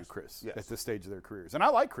than you do Yes, Chris yes. at this stage of their careers. And I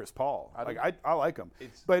like Chris Paul. I like him.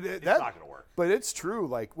 It's but not gonna work. But it's true.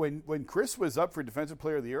 Like when Chris was up for Defensive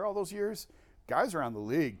Player of the Year all those years, guys around the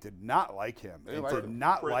league did not like him. They like did him.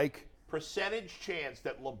 not like. Percentage chance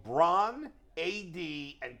that LeBron,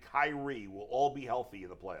 AD, and Kyrie will all be healthy in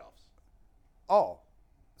the playoffs. Oh,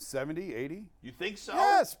 70, 80. You think so?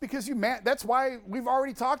 Yes, because that's why we've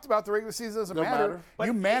already talked about the regular season doesn't matter. But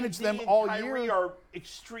You manage AD them and all Kyrie year. are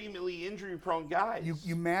extremely injury-prone guys.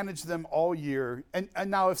 You manage them all year. And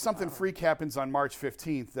now if something freak happens on March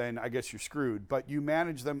 15th, then I guess you're screwed. But you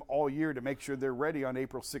manage them all year to make sure they're ready on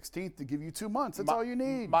April 16th to give you 2 months. That's all you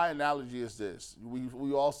need. My analogy is this.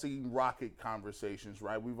 We all seen rocket conversations,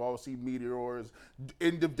 right? We've all seen meteors,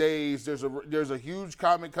 end of days. There's a huge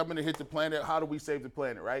comet coming to hit the planet. How do we save the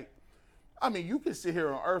planet, right? I mean, you can sit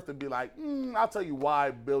here on Earth and be like, I'll tell you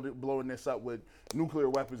why blowing this up with nuclear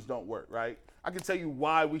weapons don't work, right? I can tell you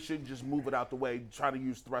why we shouldn't just move it out the way, try to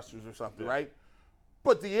use thrusters or something, right?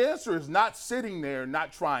 But the answer is not sitting there,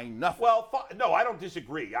 not trying nothing. Well, no, I don't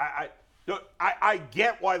disagree. I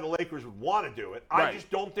get why the Lakers would want to do it. Right. I just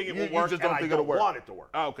don't think it will You work, just and don't I think don't it'll work. want it to work.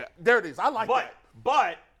 Okay, there it is. I like that.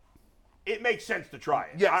 But it makes sense to try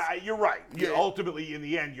it. Yes. You're right. Yeah. Ultimately, in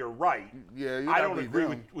the end, you're right. Yeah, I don't agree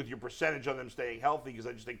with your percentage on them staying healthy because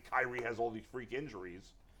I just think Kyrie has all these freak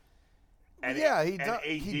injuries. And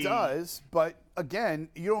he does. But again,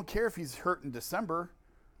 you don't care if he's hurt in December.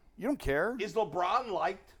 You don't care. Is LeBron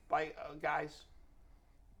liked by guys?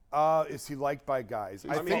 Is he liked by guys?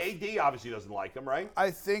 I mean, AD obviously doesn't like him, right? I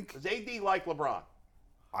think. Does AD like LeBron?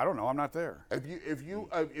 I don't know. I'm not there. If you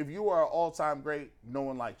are an all-time great, no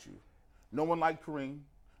one likes you. No one liked Kareem.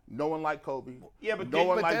 No one liked Kobe. Yeah, but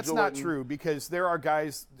that's not true because there are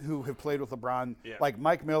guys who have played with LeBron, like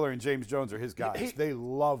Mike Miller and James Jones are his guys. They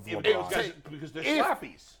love LeBron. Because they're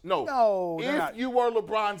slappies. No, if you were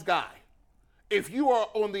LeBron's guy, if you are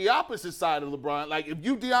on the opposite side of LeBron, like if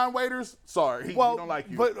you Deion Waiters, sorry, he don't like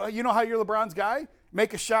you. But you know how you're LeBron's guy?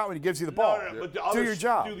 Make a shot when he gives you the ball. No, but do your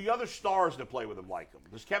job. Do the other stars that play with him like him?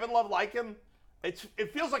 Does Kevin Love like him?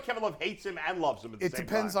 It feels like Kevin Love hates him and loves him at the same time. It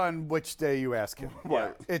depends on which day you ask him.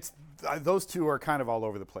 Right. It's those two are kind of all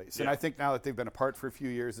over the place. And I think now that they've been apart for a few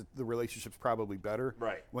years, the relationship's probably better.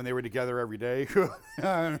 Right. When they were together every day.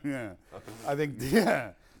 Yeah. I think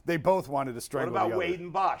they both wanted to strangle What about the other. Wade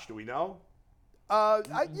and Bosh? Do we know?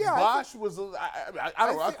 Bosh was.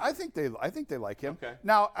 I think they like him. Okay.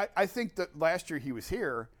 Now I think that last year he was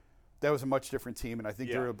here, that was a much different team, and I think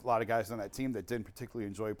there were a lot of guys on that team that didn't particularly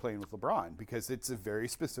enjoy playing with LeBron because it's a very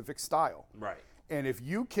specific style. Right. And if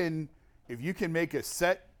you can make a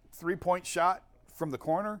set 3-point shot from the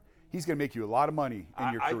corner, he's going to make you a lot of money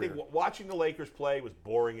in your career. I think watching the Lakers play was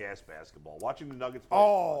boring ass basketball. Watching the Nuggets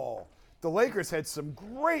play. The Lakers had some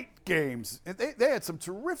great games. They had some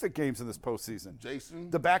terrific games in this postseason. Jason?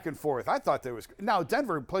 The back and forth. I thought there was. Now,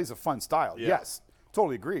 Denver plays a fun style. Yeah. Yes,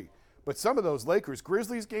 totally agree. But some of those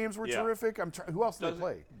Lakers-Grizzlies games were terrific. Who else did they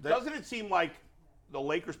play? Doesn't it seem like the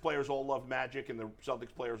Lakers players all love Magic and the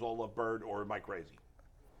Celtics players all love Bird, or am I crazy?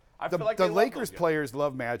 I feel like The they love Lakers those guys. players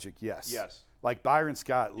love Magic, yes. Yes. Like Byron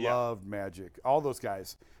Scott loved Magic. All those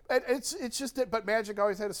guys. It's just that, but Magic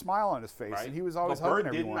always had a smile on his face, Right. and he was always But hugging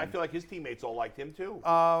Bird didn't. everyone. I feel like his teammates all liked him too.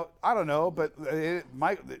 I don't know, but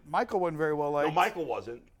Michael wasn't very well liked. No, Michael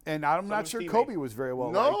wasn't. And I'm Some not of his sure teammates. Kobe was very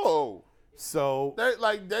well liked. No. So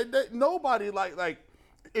Nobody like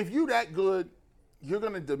if you that good, you're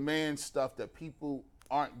gonna demand stuff that people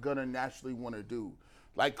aren't gonna naturally want to do.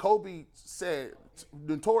 Like Kobe said,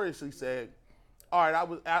 notoriously said, all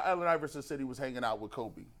right, Allen Iverson said he was hanging out with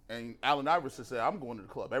Kobe, and Allen Iverson said, I'm going to the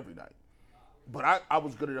club every night, but I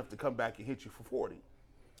was good enough to come back and hit you for 40.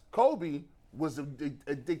 Kobe was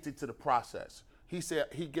addicted to the process. He said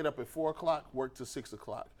he'd get up at 4 o'clock, work till 6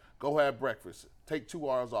 o'clock, go have breakfast, take 2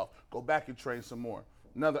 hours off, go back and train some more,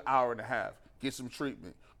 another hour and a half, get some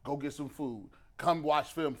treatment, go get some food, come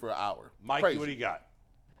watch film for an hour. Mike, Crazy. what do you got?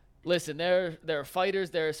 Listen, there are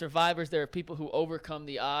fighters, there are survivors, there are people who overcome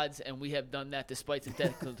the odds, and we have done that despite the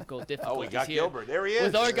technical difficulties. Oh, we got here. Gilbert. There he is.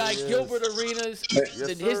 With our guy Gilbert Arenas,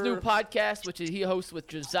 his sir. new podcast, which he hosts with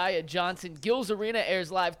Josiah Johnson. Gil's Arena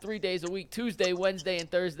airs live 3 days a week, Tuesday, Wednesday,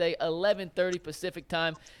 and Thursday, 11:30 Pacific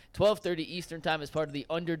time, 12:30 Eastern time as part of the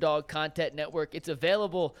Underdog Content Network. It's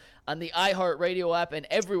available on the iHeartRadio app and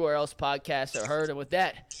everywhere else podcasts are heard. And with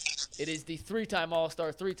that, it is the 3-time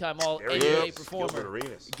All-Star, 3-time All-NBA performer,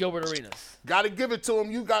 Gilbert Arenas. Got to give it to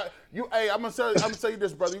him. Hey, I'm gonna tell you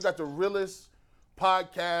this, brother. You got the realest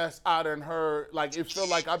podcast I done heard. Like it feel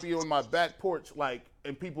like I be on my back porch, like,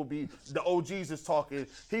 and people be the OGs is talking.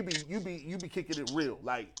 You be kicking it real.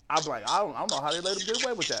 Like I'm like I don't know how they let him get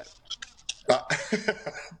away with that.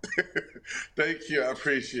 Thank you. I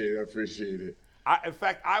appreciate it. In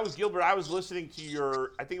fact, Gilbert, I was listening to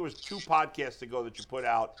your, I think it was 2 podcasts ago that you put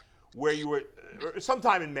out where you were,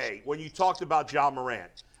 sometime in May, when you talked about Ja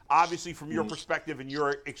Morant. Obviously, from your perspective and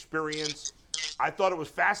your experience, I thought it was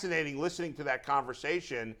fascinating listening to that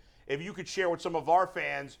conversation. If you could share with some of our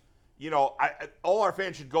fans all our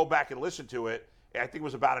fans should go back and listen to it. I think it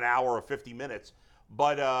was about an hour or 50 minutes.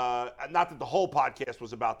 But not that the whole podcast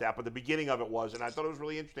was about that, but the beginning of it was, and I thought it was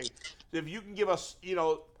really interesting. If you can give us,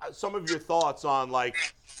 some of your thoughts on like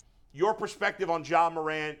your perspective on John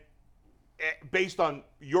Morant, based on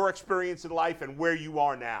your experience in life and where you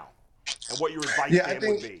are now, and what your advice to him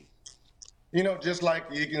would be. Just like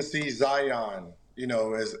you can see Zion,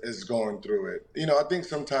 is going through it. I think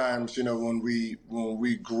sometimes, when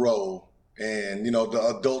we grow and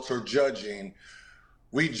the adults are judging,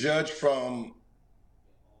 we judge from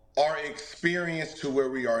our experience to where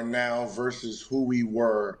we are now versus who we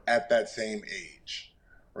were at that same age,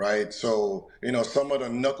 right? So, some of the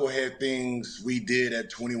knucklehead things we did at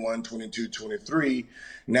 21, 22, 23,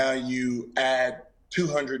 now you add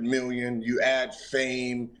 200 million, you add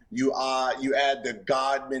fame, you add the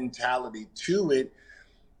God mentality to it,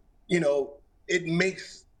 it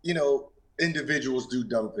makes, individuals do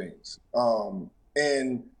dumb things.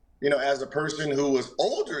 And as a person who was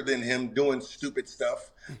older than him doing stupid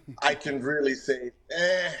stuff, I can really say,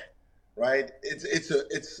 right?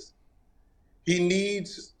 He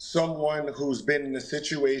needs someone who's been in a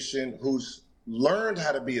situation, who's learned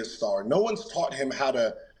how to be a star. No one's taught him how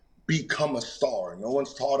to become a star. No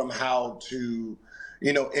one's taught him how to,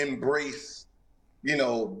 embrace,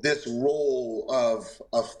 this role of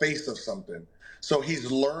a face of something. So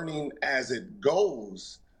he's learning as it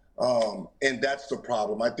goes. And that's the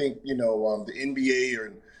problem. I think, the NBA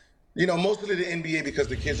or, mostly the NBA, because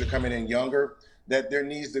the kids are coming in younger, that there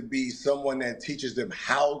needs to be someone that teaches them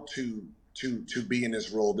how to be in this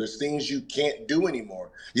role. There's things you can't do anymore.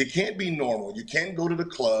 You can't be normal. You can't go to the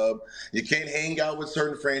club. You can't hang out with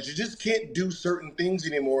certain friends. You just can't do certain things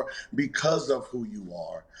anymore because of who you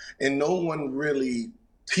are. And no one really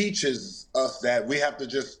teaches us that. We have to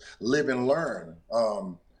just live and learn.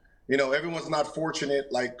 Everyone's not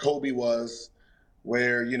fortunate like Kobe was,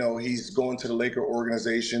 where, he's going to the Laker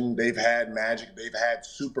organization. They've had Magic. They've had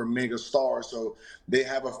super mega stars. So they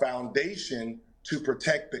have a foundation to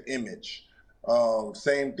protect the image.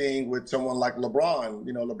 Same thing with someone like LeBron.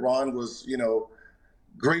 LeBron was,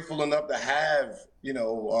 grateful enough to have,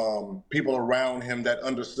 people around him that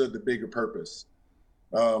understood the bigger purpose.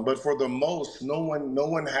 But for the most, no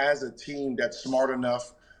one has a team that's smart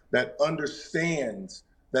enough, that understands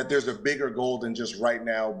that there's a bigger goal than just right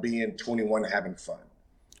now being 21 having fun.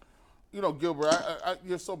 Gilbert,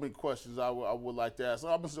 there's so many questions I would like to ask.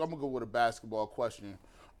 I'm gonna go with a basketball question.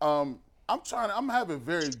 I'm having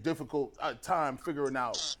very difficult time figuring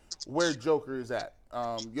out where Joker is at.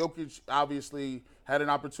 Jokic obviously had an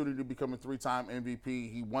opportunity to become a 3-time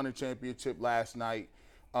MVP. He won a championship last night.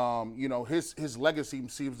 His legacy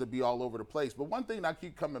seems to be all over the place. But one thing I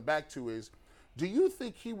keep coming back to is, do you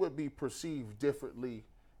think he would be perceived differently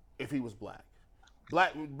if he was black?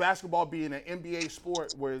 Black basketball being an NBA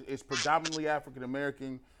sport where it's predominantly African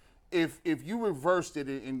American. If you reversed it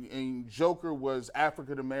and Joker was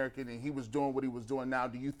African American and he was doing what he was doing now,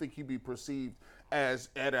 do you think he'd be perceived as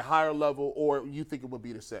at a higher level, or you think it would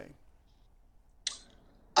be the same?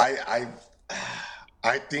 I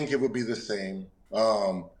think it would be the same.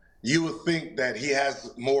 You would think that he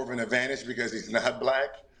has more of an advantage because he's not black,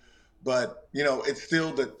 but it's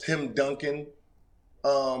still the Tim Duncan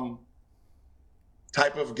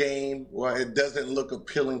type of game where it doesn't look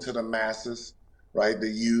appealing to the masses, right? The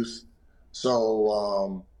youth.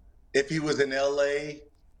 So if he was in LA,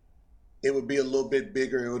 it would be a little bit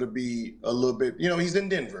bigger. It would be a little bit, he's in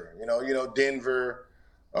Denver, Denver,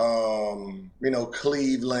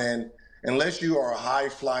 Cleveland. Unless you are a high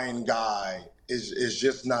flying guy, is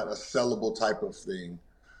just not a sellable type of thing.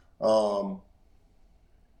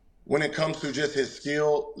 When it comes to just his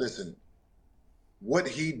skill, listen, what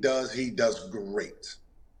he does great,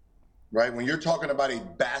 right? When you're talking about a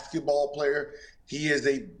basketball player, he is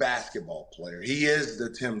a basketball player. He is the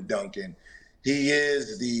Tim Duncan. He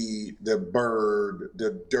is the Bird,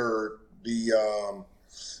 the Dirt, the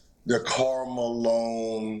Karl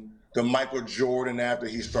Malone, the Michael Jordan after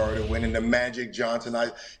he started winning, the Magic Johnson.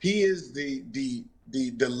 He is the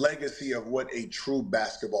legacy of what a true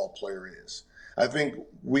basketball player is. I think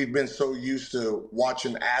we've been so used to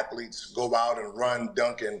watching athletes go out and run,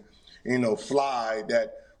 dunk, and fly,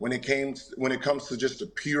 that when it comes to just the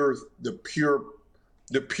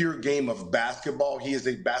pure game of basketball, he is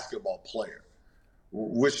a basketball player,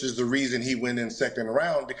 which is the reason he went in second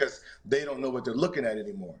round, because they don't know what they're looking at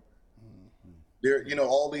anymore. There,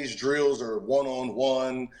 all these drills are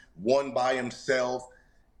one-on-one, one by himself.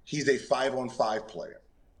 He's a 5-on-5 player.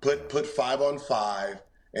 Put 5-on-5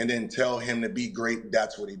 and then tell him to be great.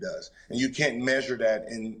 That's what he does. And you can't measure that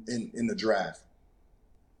in the draft.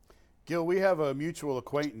 Gil, we have a mutual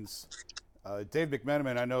acquaintance. Dave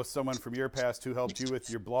McMenamin, I know someone from your past who helped you with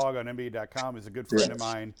your blog on NBA.com, is a good friend of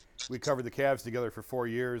mine. We covered the Cavs together for 4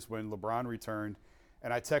 years when LeBron returned.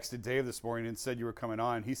 And I texted Dave this morning and said you were coming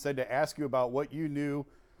on. He said to ask you about what you knew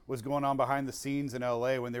was going on behind the scenes in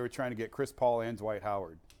LA when they were trying to get Chris Paul and Dwight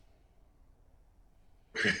Howard.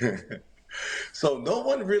 So no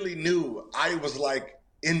one really knew. I was like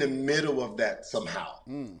in the middle of that somehow.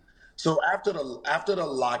 So after the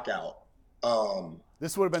lockout,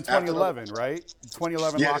 this would have been 2011, right?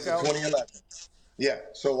 2011 yeah, lockout. This is 2011. Yeah.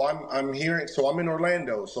 So I'm hearing. So I'm in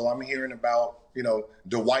Orlando. So I'm hearing about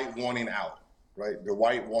Dwight wanting out. Right.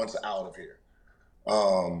 Dwight wants out of here.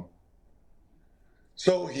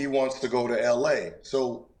 So he wants to go to LA.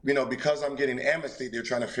 So because I'm getting amnesty, they're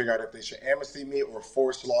trying to figure out if they should amnesty me or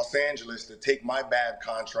force Los Angeles to take my bad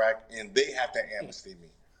contract and they have to amnesty me.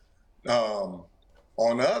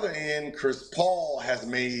 On the other end, Chris Paul has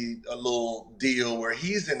made a little deal where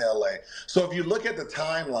he's in LA. So if you look at the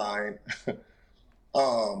timeline,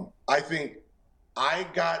 I think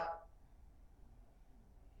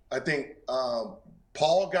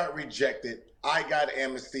Paul got rejected. I got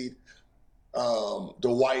amnestied.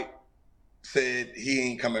 Dwight said he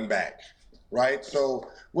ain't coming back, right? So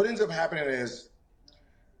what ends up happening is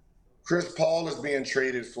Chris Paul is being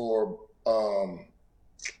traded for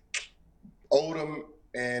Odom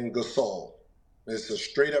and Gasol. It's a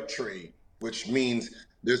straight up trade, which means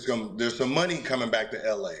there's some money coming back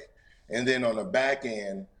to LA. And then on the back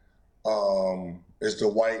end is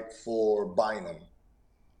Dwight for Bynum.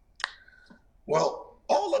 Well,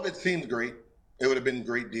 all of it seems great. It would have been a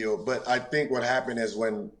great deal. But I think what happened is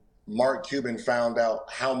when Mark Cuban found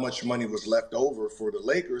out how much money was left over for the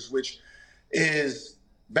Lakers, which is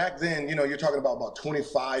back then, you're talking about 24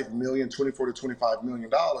 to $25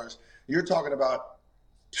 million. You're talking about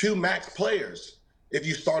 2 max players if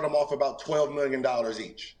you start them off about $12 million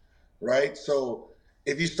each, right? So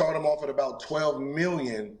if you start them off at about 12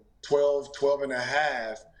 million, 12 and a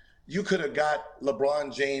half, you could have got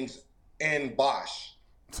LeBron James and Bosh.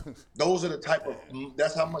 Those are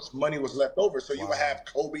that's how much money was left over. So you would have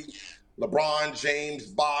Kobe, LeBron James,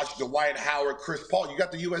 Bosh, Dwight Howard, Chris Paul. You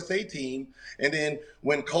got the USA team. And then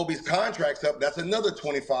when Kobe's contract's up, that's another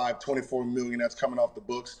 24 million that's coming off the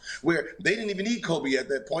books, where they didn't even need Kobe at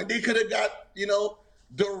that point. They could have got,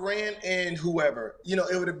 Durant and whoever.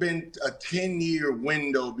 It would have been a 10-year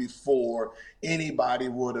window before anybody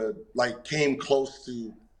would have came close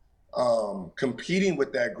to competing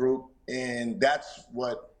with that group. And that's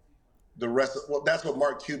what that's what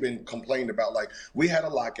Mark Cuban complained about. We had a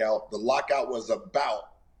lockout. The lockout was about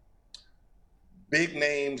big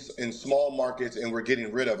names in small markets, and we're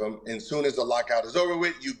getting rid of them. And as soon as the lockout is over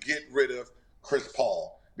with, you get rid of Chris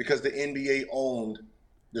Paul because the NBA owned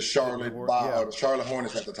the Charlotte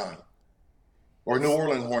Hornets at the time, or New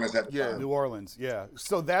Orleans Hornets at the time. New Orleans, yeah.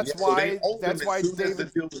 So that's why David.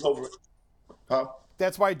 The deal was over. Huh?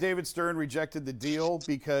 That's why David Stern rejected the deal,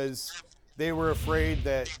 because they were afraid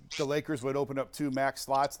that the Lakers would open up 2 max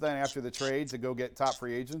slots then after the trade to go get top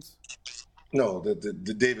free agents. No, the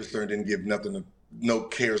David Stern didn't give no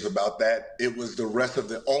cares about that. It was the rest of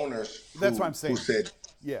the owners That's what I'm saying. Who said,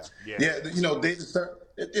 yeah. David Stern,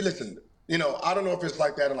 listen, I don't know if it's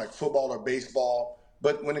like that in football or baseball,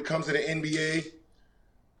 but when it comes to the NBA,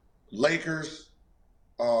 Lakers,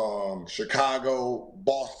 Chicago,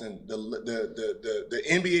 Boston, the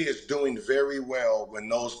NBA is doing very well when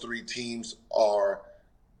those 3 teams are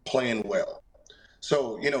playing well.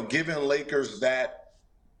 So, giving Lakers that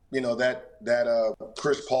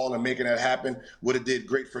Chris Paul and making that happen would have did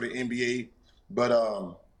great for the NBA. But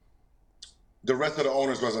the rest of the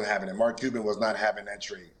owners wasn't having it. Mark Cuban was not having that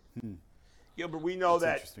trade. Yeah, but we know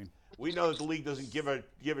that the league doesn't give a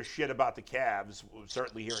shit about the Cavs,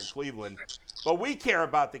 certainly here in Cleveland. But we care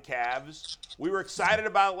about the Cavs. We were excited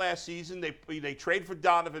about last season. They traded for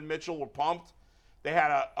Donovan Mitchell. We're pumped. They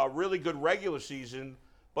had a really good regular season,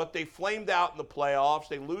 but they flamed out in the playoffs.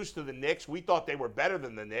 They lose to the Knicks. We thought they were better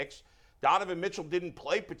than the Knicks. Donovan Mitchell didn't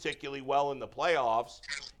play particularly well in the playoffs.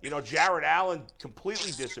 Jared Allen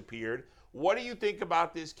completely disappeared. What do you think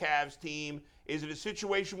about this Cavs team? Is it a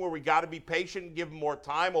situation where we got to be patient and give them more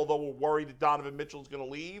time, although we're worried that Donovan Mitchell's going to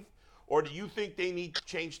leave? Or do you think they need to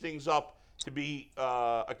change things up to be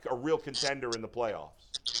a real contender in the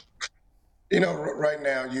playoffs? Right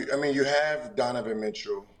now, you have Donovan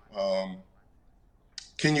Mitchell.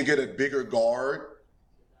 Can you get a bigger guard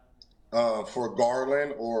for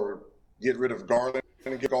Garland, or get rid of Garland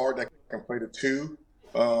and get a guard that can play the 2?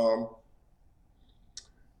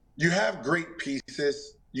 You have great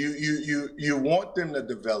pieces. You want them to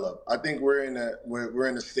develop. I think we're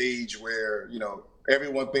in a stage where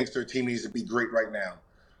everyone thinks their team needs to be great right now.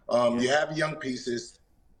 You have young pieces.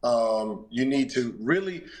 You need to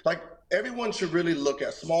really, like, everyone should really look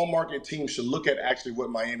at, small market teams should look at actually what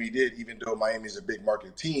Miami did, even though Miami is a big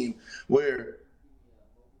market team, where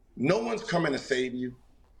no one's coming to save you.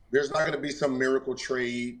 There's not going to be some miracle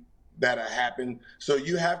trade that'll happen. So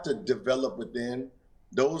you have to develop within.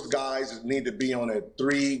 Those guys need to be on a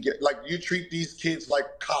 3, like you treat these kids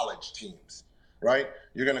like college teams, right?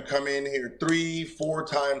 You're going to come in here 3-4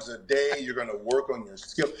 times a day. You're going to work on your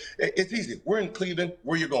skill. It's easy. We're in Cleveland.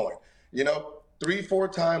 Where you going?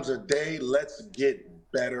 3-4 times a day. Let's get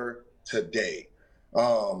better today.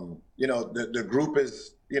 The group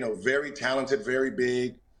is, very talented, very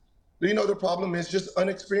big. The problem is just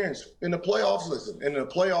unexperienced. In the playoffs,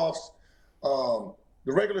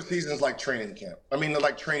 the regular season is like training camp. I mean, they're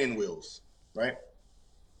like training wheels, right?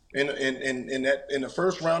 In the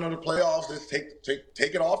first round of the playoffs, just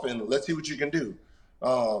take it off and let's see what you can do.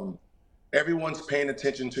 Everyone's paying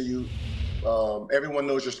attention to you. Everyone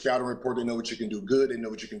knows your scouting report. They know what you can do good. They know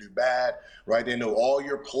what you can do bad, right? They know all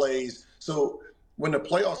your plays. So when the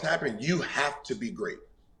playoffs happen, you have to be great.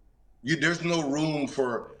 There's no room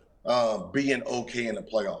for being okay in the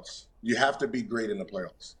playoffs. You have to be great in the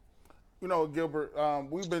playoffs. Gilbert,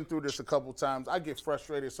 we've been through this a couple times. I get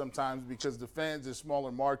frustrated sometimes because the fans in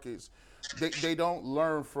smaller markets, they don't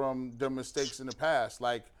learn from their mistakes in the past.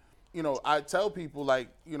 Like, I tell people, like,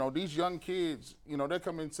 these young kids, they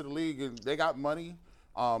come into the league and they got money.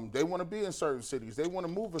 They want to be in certain cities. They want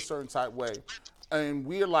to move a certain type way. And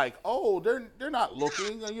we're like, oh, they're not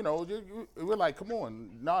looking. We're like, come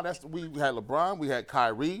on. No, we had LeBron, we had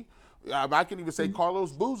Kyrie. I can even say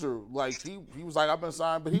Carlos Boozer. Like, he was like, I've been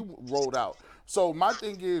signed, but he rolled out. So my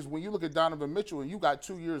thing is, when you look at Donovan Mitchell and you got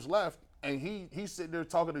 2 years left, and he's sitting there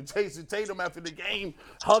talking to Jason Tatum after the game,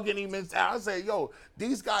 hugging him, and I say, yo,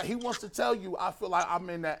 these guys, he wants to tell you, I feel like I'm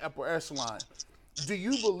in that upper echelon. Do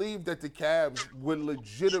you believe that the Cavs would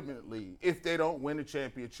legitimately, if they don't win the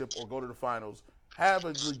championship or go to the finals, have a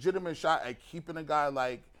legitimate shot at keeping a guy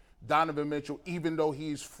like Donovan Mitchell, even though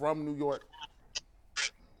he's from New York?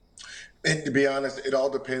 And to be honest, it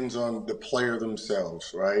all depends on the player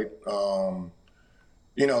themselves, right?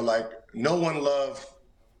 Like, no one loved,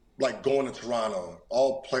 like, going to Toronto.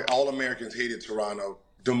 All Americans hated Toronto.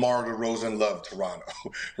 DeMar DeRozan loved Toronto,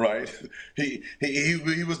 right? He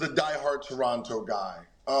was the diehard Toronto guy.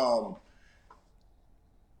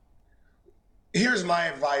 Here's my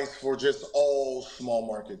advice for just all small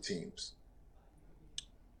market teams.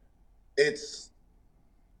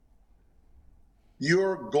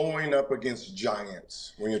 You're going up against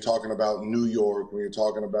giants when you're talking about New York, when you're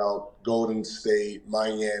talking about Golden State,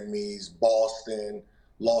 Miami's, Boston,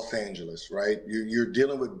 Los Angeles, right? You're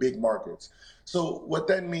dealing with big markets. So what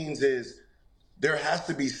that means is there has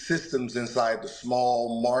to be systems inside the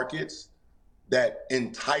small markets that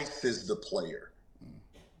entices the player,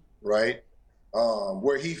 right?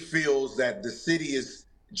 Where he feels that the city is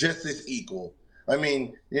just as equal. I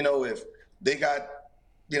mean, if they got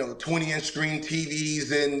 20-inch screen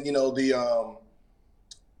TVs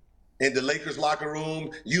in the Lakers locker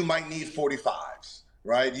room, you might need 45s,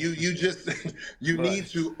 right? You just you right. Need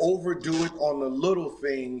to overdo it on the little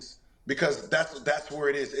things, because that's where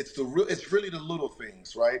it is. It's really the little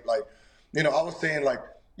things, right? Like, I was saying, like,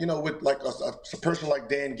 with like a person like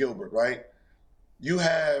Dan Gilbert, right? You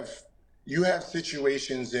have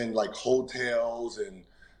situations in like hotels and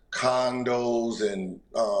condos and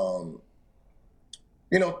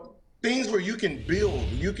things where you can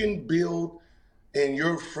build, and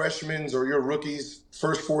your freshmen or your rookies,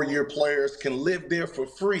 first 4-year players can live there for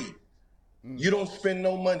free. You don't spend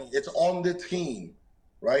no money. It's on the team,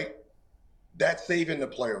 right? That's saving the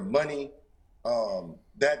player money.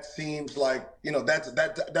 That seems like,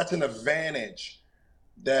 that's an advantage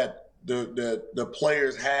that the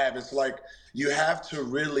players have. It's like you have to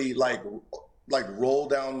really like roll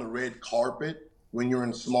down the red carpet when you're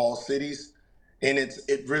in small cities. And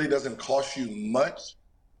it really doesn't cost you much.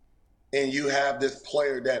 And you have this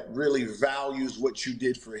player that really values what you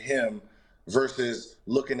did for him versus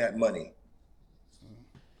looking at money.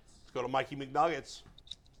 Let's go to Mikey McNuggets.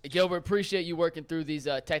 Gilbert, appreciate you working through these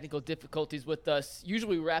technical difficulties with us.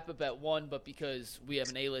 Usually we wrap up at 1, but because we have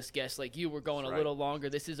an A-list guest like you, we're going a little longer.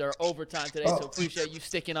 This is our overtime today, so appreciate you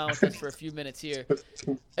sticking on with us for a few minutes here.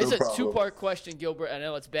 It's a two-part question, Gilbert. I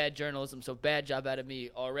know it's bad journalism, so bad job out of me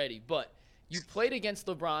already. But you played against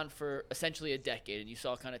LeBron for essentially a decade, and you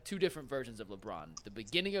saw kind of two different versions of LeBron. The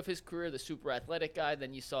beginning of his career, the super athletic guy,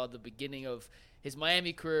 then you saw the beginning of his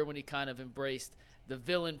Miami career when he kind of embraced the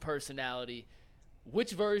villain personality.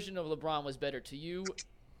 Which version of LeBron was better to you,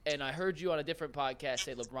 and I heard you on a different podcast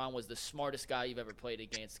say LeBron was the smartest guy you've ever played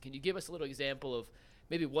against. Can you give us a little example of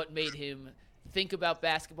maybe what made him think about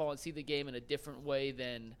basketball and see the game in a different way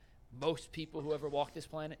than most people who ever walked this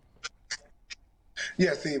planet?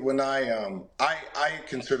 Yeah, see, when I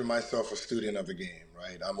consider myself a student of the game,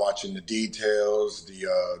 right? I'm watching the details,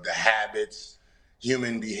 the habits,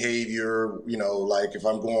 human behavior. Like if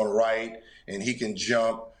I'm going right and he can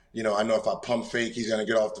jump, I know if I pump fake, he's gonna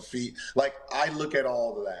get off the feet. Like I look at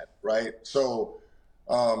all of that, right? So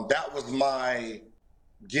that was my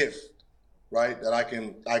gift, right? That I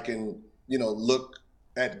can look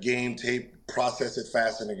at game tape, process it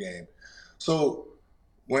fast in the game. So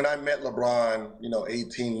when I met LeBron,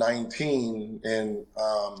 18, 19, and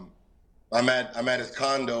I'm at his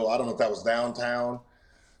condo. I don't know if that was downtown,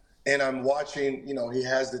 and I'm watching. He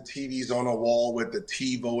has the TVs on a wall with the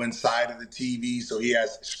TiVo inside of the TV, so he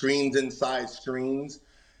has screens inside screens,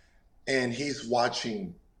 and he's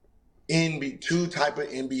watching two type of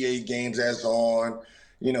NBA games as on.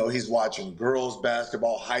 He's watching girls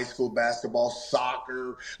basketball, high school basketball,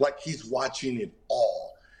 soccer. Like he's watching it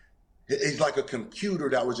all. It's like a computer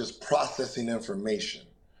that was just processing information.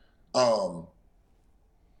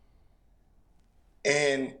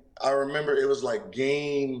 And I remember it was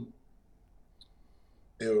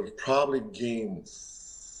probably game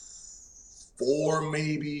 4,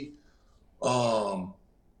 maybe.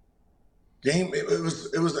 It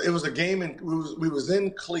was a game, and we was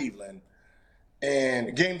in Cleveland, and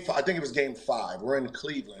I think it was game 5. We're in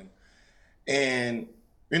Cleveland, and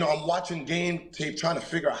I'm watching game tape, trying to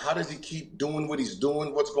figure out how does he keep doing what he's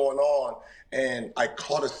doing, what's going on, and I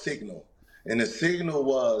caught a signal. And the signal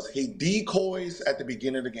was he decoys at the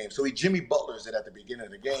beginning of the game. So he Jimmy Butlers it at the beginning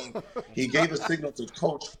of the game. He gave a signal to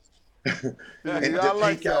coach. and the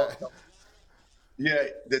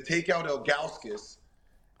takeout Elgauskas.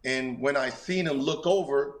 And when I seen him look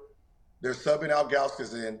over, they're subbing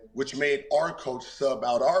Elgauskas in, which made our coach sub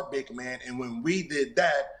out our big man. And when we did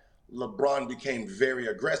that, LeBron became very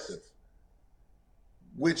aggressive,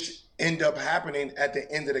 which ended up happening at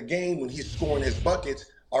the end of the game when he's scoring his buckets.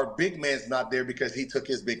 Our big man's not there because he took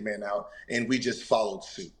his big man out, and we just followed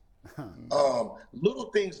suit. Little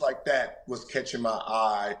things like that was catching my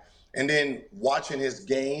eye. And then watching his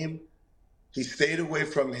game, he stayed away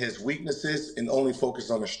from his weaknesses and only focused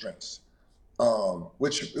on his strengths,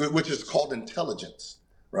 which is called intelligence,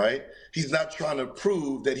 right? He's not trying to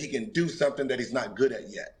prove that he can do something that he's not good at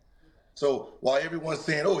yet. So while everyone's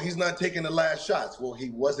saying, oh, he's not taking the last shots, well, he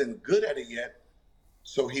wasn't good at it yet.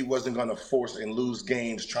 So he wasn't going to force and lose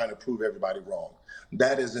games trying to prove everybody wrong.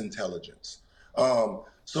 That is intelligence.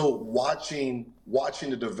 So watching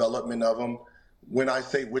the development of him, when I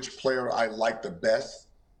say which player I like the best,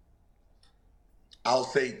 I'll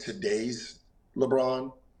say today's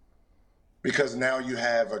LeBron, because now you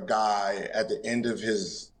have a guy at the end of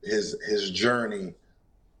his journey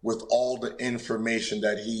with all the information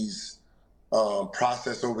that he's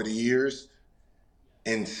processed over the years,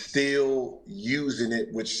 and still using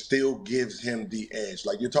it, which still gives him the edge.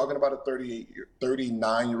 Like you're talking about a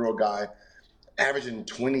 39-year-old guy averaging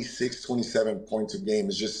 26, 27 points a game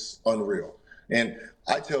is just unreal. And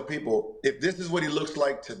I tell people, if this is what he looks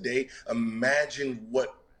like today, imagine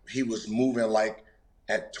what he was moving like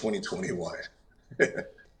at 2021.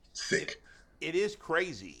 Sick. It is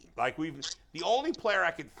crazy. Like the only player I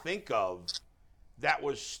could think of that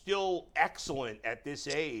was still excellent at this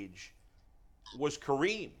age was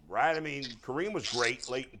Kareem, right? I mean, Kareem was great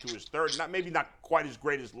late into his 30s. Maybe not quite as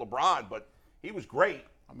great as LeBron, but he was great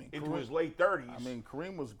into his late 30s. I mean,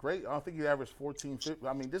 Kareem was great. I don't think he averaged 14, 15.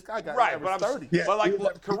 I mean, this guy got right, averaged 30. Yeah, but like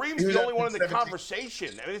Kareem's the only one in the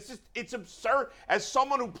conversation. I mean, it's absurd. As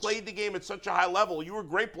someone who played the game at such a high level, you were a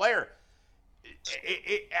great player.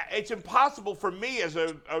 It's impossible for me as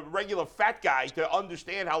a regular fat guy to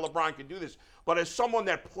understand how LeBron can do this. But as someone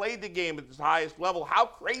that played the game at the highest level, how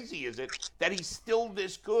crazy is it that he's still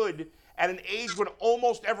this good at an age when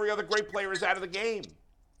almost every other great player is out of the game?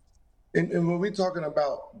 And when we're talking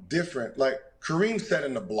about different, like Kareem set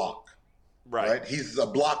in the block, right? He's a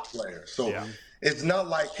block player. So it's not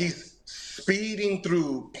like he's speeding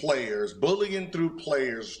through players, bullying through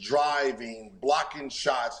players, driving, blocking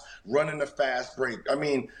shots, running a fast break. I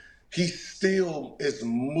mean, he still is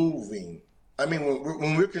moving. I mean,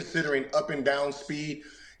 when we're considering up and down speed,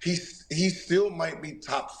 he still might be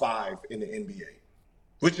top 5 in the NBA,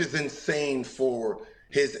 which is insane for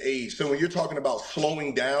his age. So when you're talking about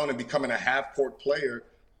slowing down and becoming a half-court player,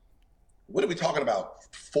 what are we talking about?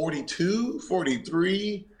 42,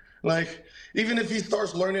 43? Like, even if he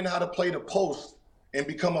starts learning how to play the post and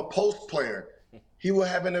become a post player, he will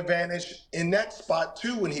have an advantage in that spot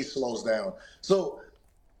too when he slows down. So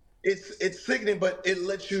it's sickening, but it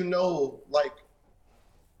lets you know like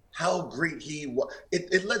how great he was.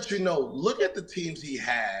 It lets you know. Look at the teams he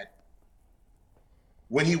had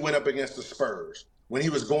when he went up against the Spurs, when he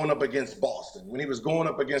was going up against Boston, when he was going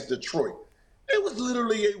up against Detroit. It was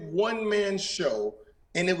literally a one-man show,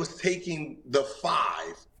 and it was taking the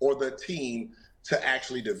five or the team to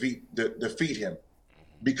actually defeat him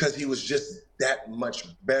because he was just that much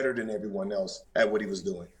better than everyone else at what he was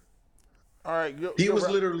doing. All right. He was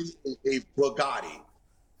literally a Bugatti.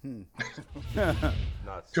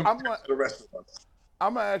 Nuts. Compared to the rest of us.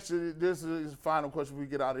 I'm going to ask you, this is the final question before we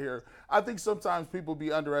get out of here. I think sometimes people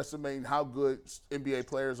be underestimating how good NBA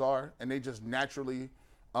players are, and they just naturally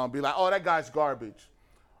be like, oh, that guy's garbage.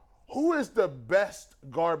 Who is the best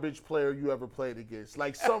garbage player you ever played against?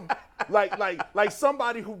 Like like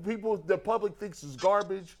somebody who the public thinks is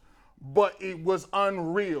garbage, but it was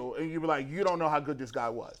unreal, and you were like, you don't know how good this guy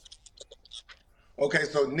was. Okay,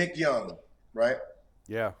 so Nick Young, right?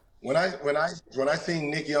 Yeah. When I seen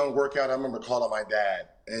Nick Young work out, I remember calling my dad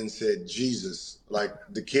and said, Jesus, like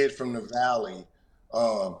the kid from the Valley,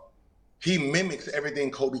 he mimics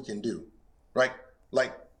everything Kobe can do, right?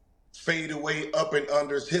 Like fade away, up and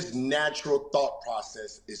unders. His natural thought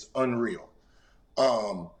process is unreal.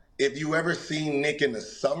 If you ever seen Nick in the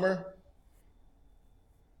summer,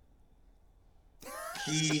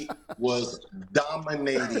 he was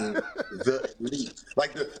dominating the league.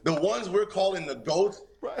 Like the ones we're calling the GOATs,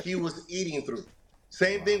 he was eating through.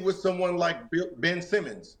 Same thing with someone like Ben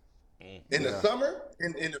Simmons. In the summer,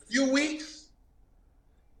 in a few weeks,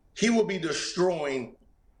 he will be destroying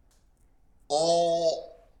all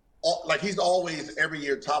like he's always every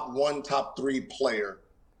year top 1, top 3 player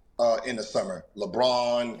in the summer.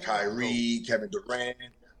 LeBron, Kyrie, Kevin Durant,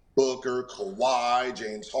 Booker, Kawhi,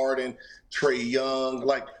 James Harden, Trae Young.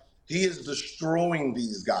 Like he is destroying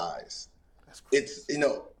these guys. It's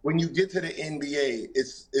when you get to the NBA,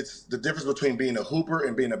 it's the difference between being a hooper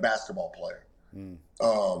and being a basketball player.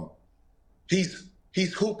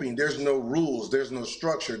 He's hooping. There's no rules. There's no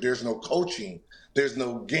structure. There's no coaching. There's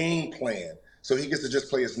no game plan. So he gets to just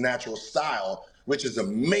play his natural style, which is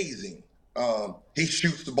amazing. He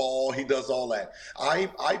shoots the ball. He does all that.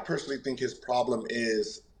 I personally think his problem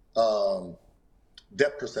is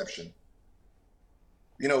depth perception.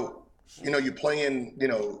 You play in,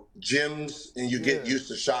 gyms and you get used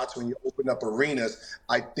to shots when you open up arenas.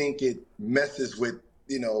 I think it messes with,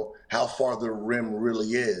 how far the rim really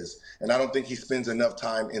is. And I don't think he spends enough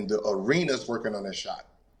time in the arenas working on his shot.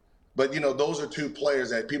 But, those are two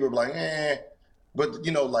players that people are like, But,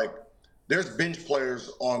 there's bench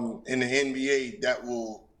players in the NBA that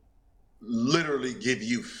will literally give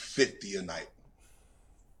you 50 a night.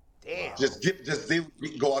 Damn. They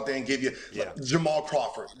go out there and give you Jamal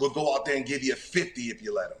Crawford will go out there and give you 50 if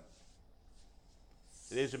you let him.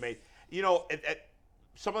 It is amazing.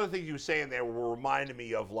 Some of the things you were saying there were reminding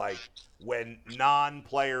me of like when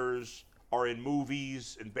non-players are in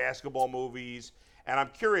movies and basketball movies. And I'm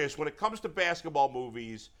curious, when it comes to basketball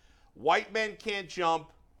movies, White Men Can't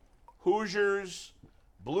Jump, Hoosiers,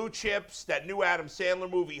 Blue Chips, that new Adam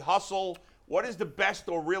Sandler movie, Hustle. What is the best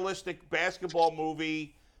or realistic basketball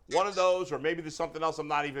movie? One of those, or maybe there's something else I'm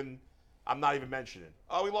not even mentioning.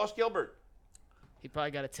 Oh, we lost Gilbert. He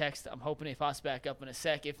probably got a text. I'm hoping he pops back up in a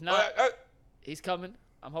sec. If not, he's coming.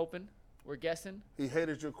 I'm hoping. We're guessing. He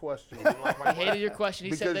hated your question. He hated your question.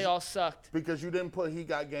 He said they all sucked. Because you didn't put he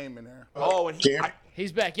got game in there. Oh, and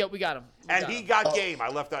he's back. Yep, we got him. He got game. I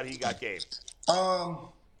left out he got game.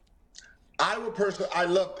 I would personally, I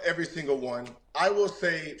loved every single one. I will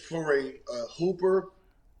say for a hooper,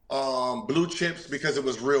 Blue Chips, because it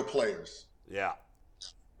was real players. Yeah.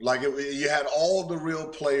 Like you had all the real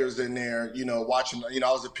players in there, watching,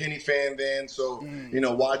 I was a Penny fan then. So,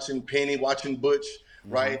 watching Penny, watching Butch,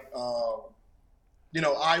 right?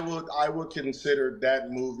 I would consider that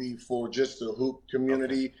movie for just the hoop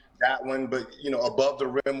community, that one. But, Above the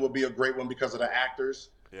Rim would be a great one because of the actors.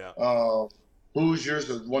 Yeah. Hoosiers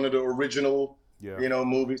is one of the original,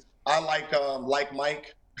 movies. I like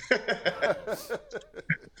Mike.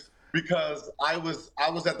 Because I was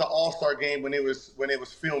at the All-Star game when it was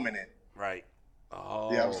filming it. Right.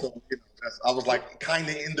 Oh. Yeah. So I was like kind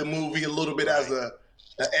of in the movie a little bit as an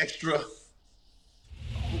extra.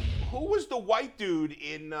 Who was the white dude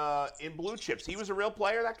in Blue Chips? He was a real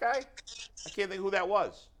player, that guy? I can't think who that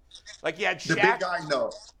was. Like he had Shaq. The big guy, no.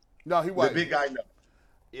 No, he wasn't. The big guy, no.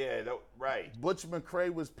 Yeah, right. Butch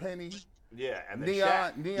McRae was Penny. Yeah, and then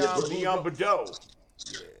Neon Bedeau.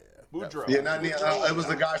 Yeah. Boudreaux. Yeah, not Neon. It was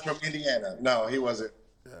the guy from Indiana. No, he wasn't.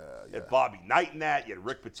 You had Bobby Knight in that. You had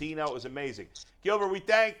Rick Pitino. It was amazing. Gilbert, we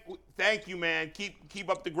thank you, man. Keep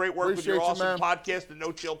up the great work with your awesome podcast, the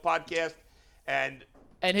No Chill podcast, and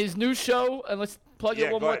his new show. And let's plug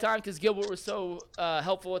it one more ahead. time because Gilbert was so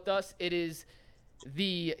helpful with us. It is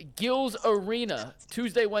the Gills Arena,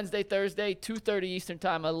 Tuesday, Wednesday, Thursday, 2:30 Eastern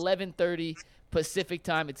Time, 11:30 Pacific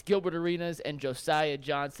Time. It's Gilbert Arenas and Josiah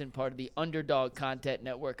Johnson, part of the Underdog Content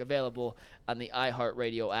Network, available on the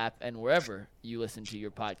iHeartRadio app and wherever you listen to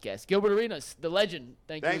your podcast. Gilbert Arenas, the legend.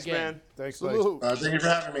 Thanks you again. man. Thanks, Salute. Thank you for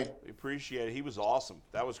having me. We appreciate it. He was awesome.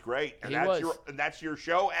 That was great. And that's your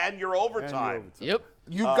show and your overtime. Yep.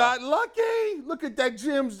 You got lucky. Look at that,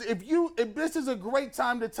 Jim. If this is a great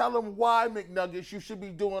time to tell them why, McNuggets, you should be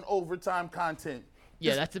doing overtime content.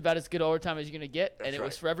 Yeah, that's about as good overtime as you're going to get. And it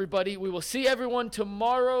was right. for everybody. We will see everyone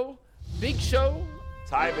tomorrow. Big show.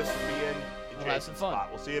 Tyvus will be in We'll have Jason's some fun. spot.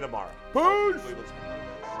 We'll see you tomorrow. Peace. Cleveland.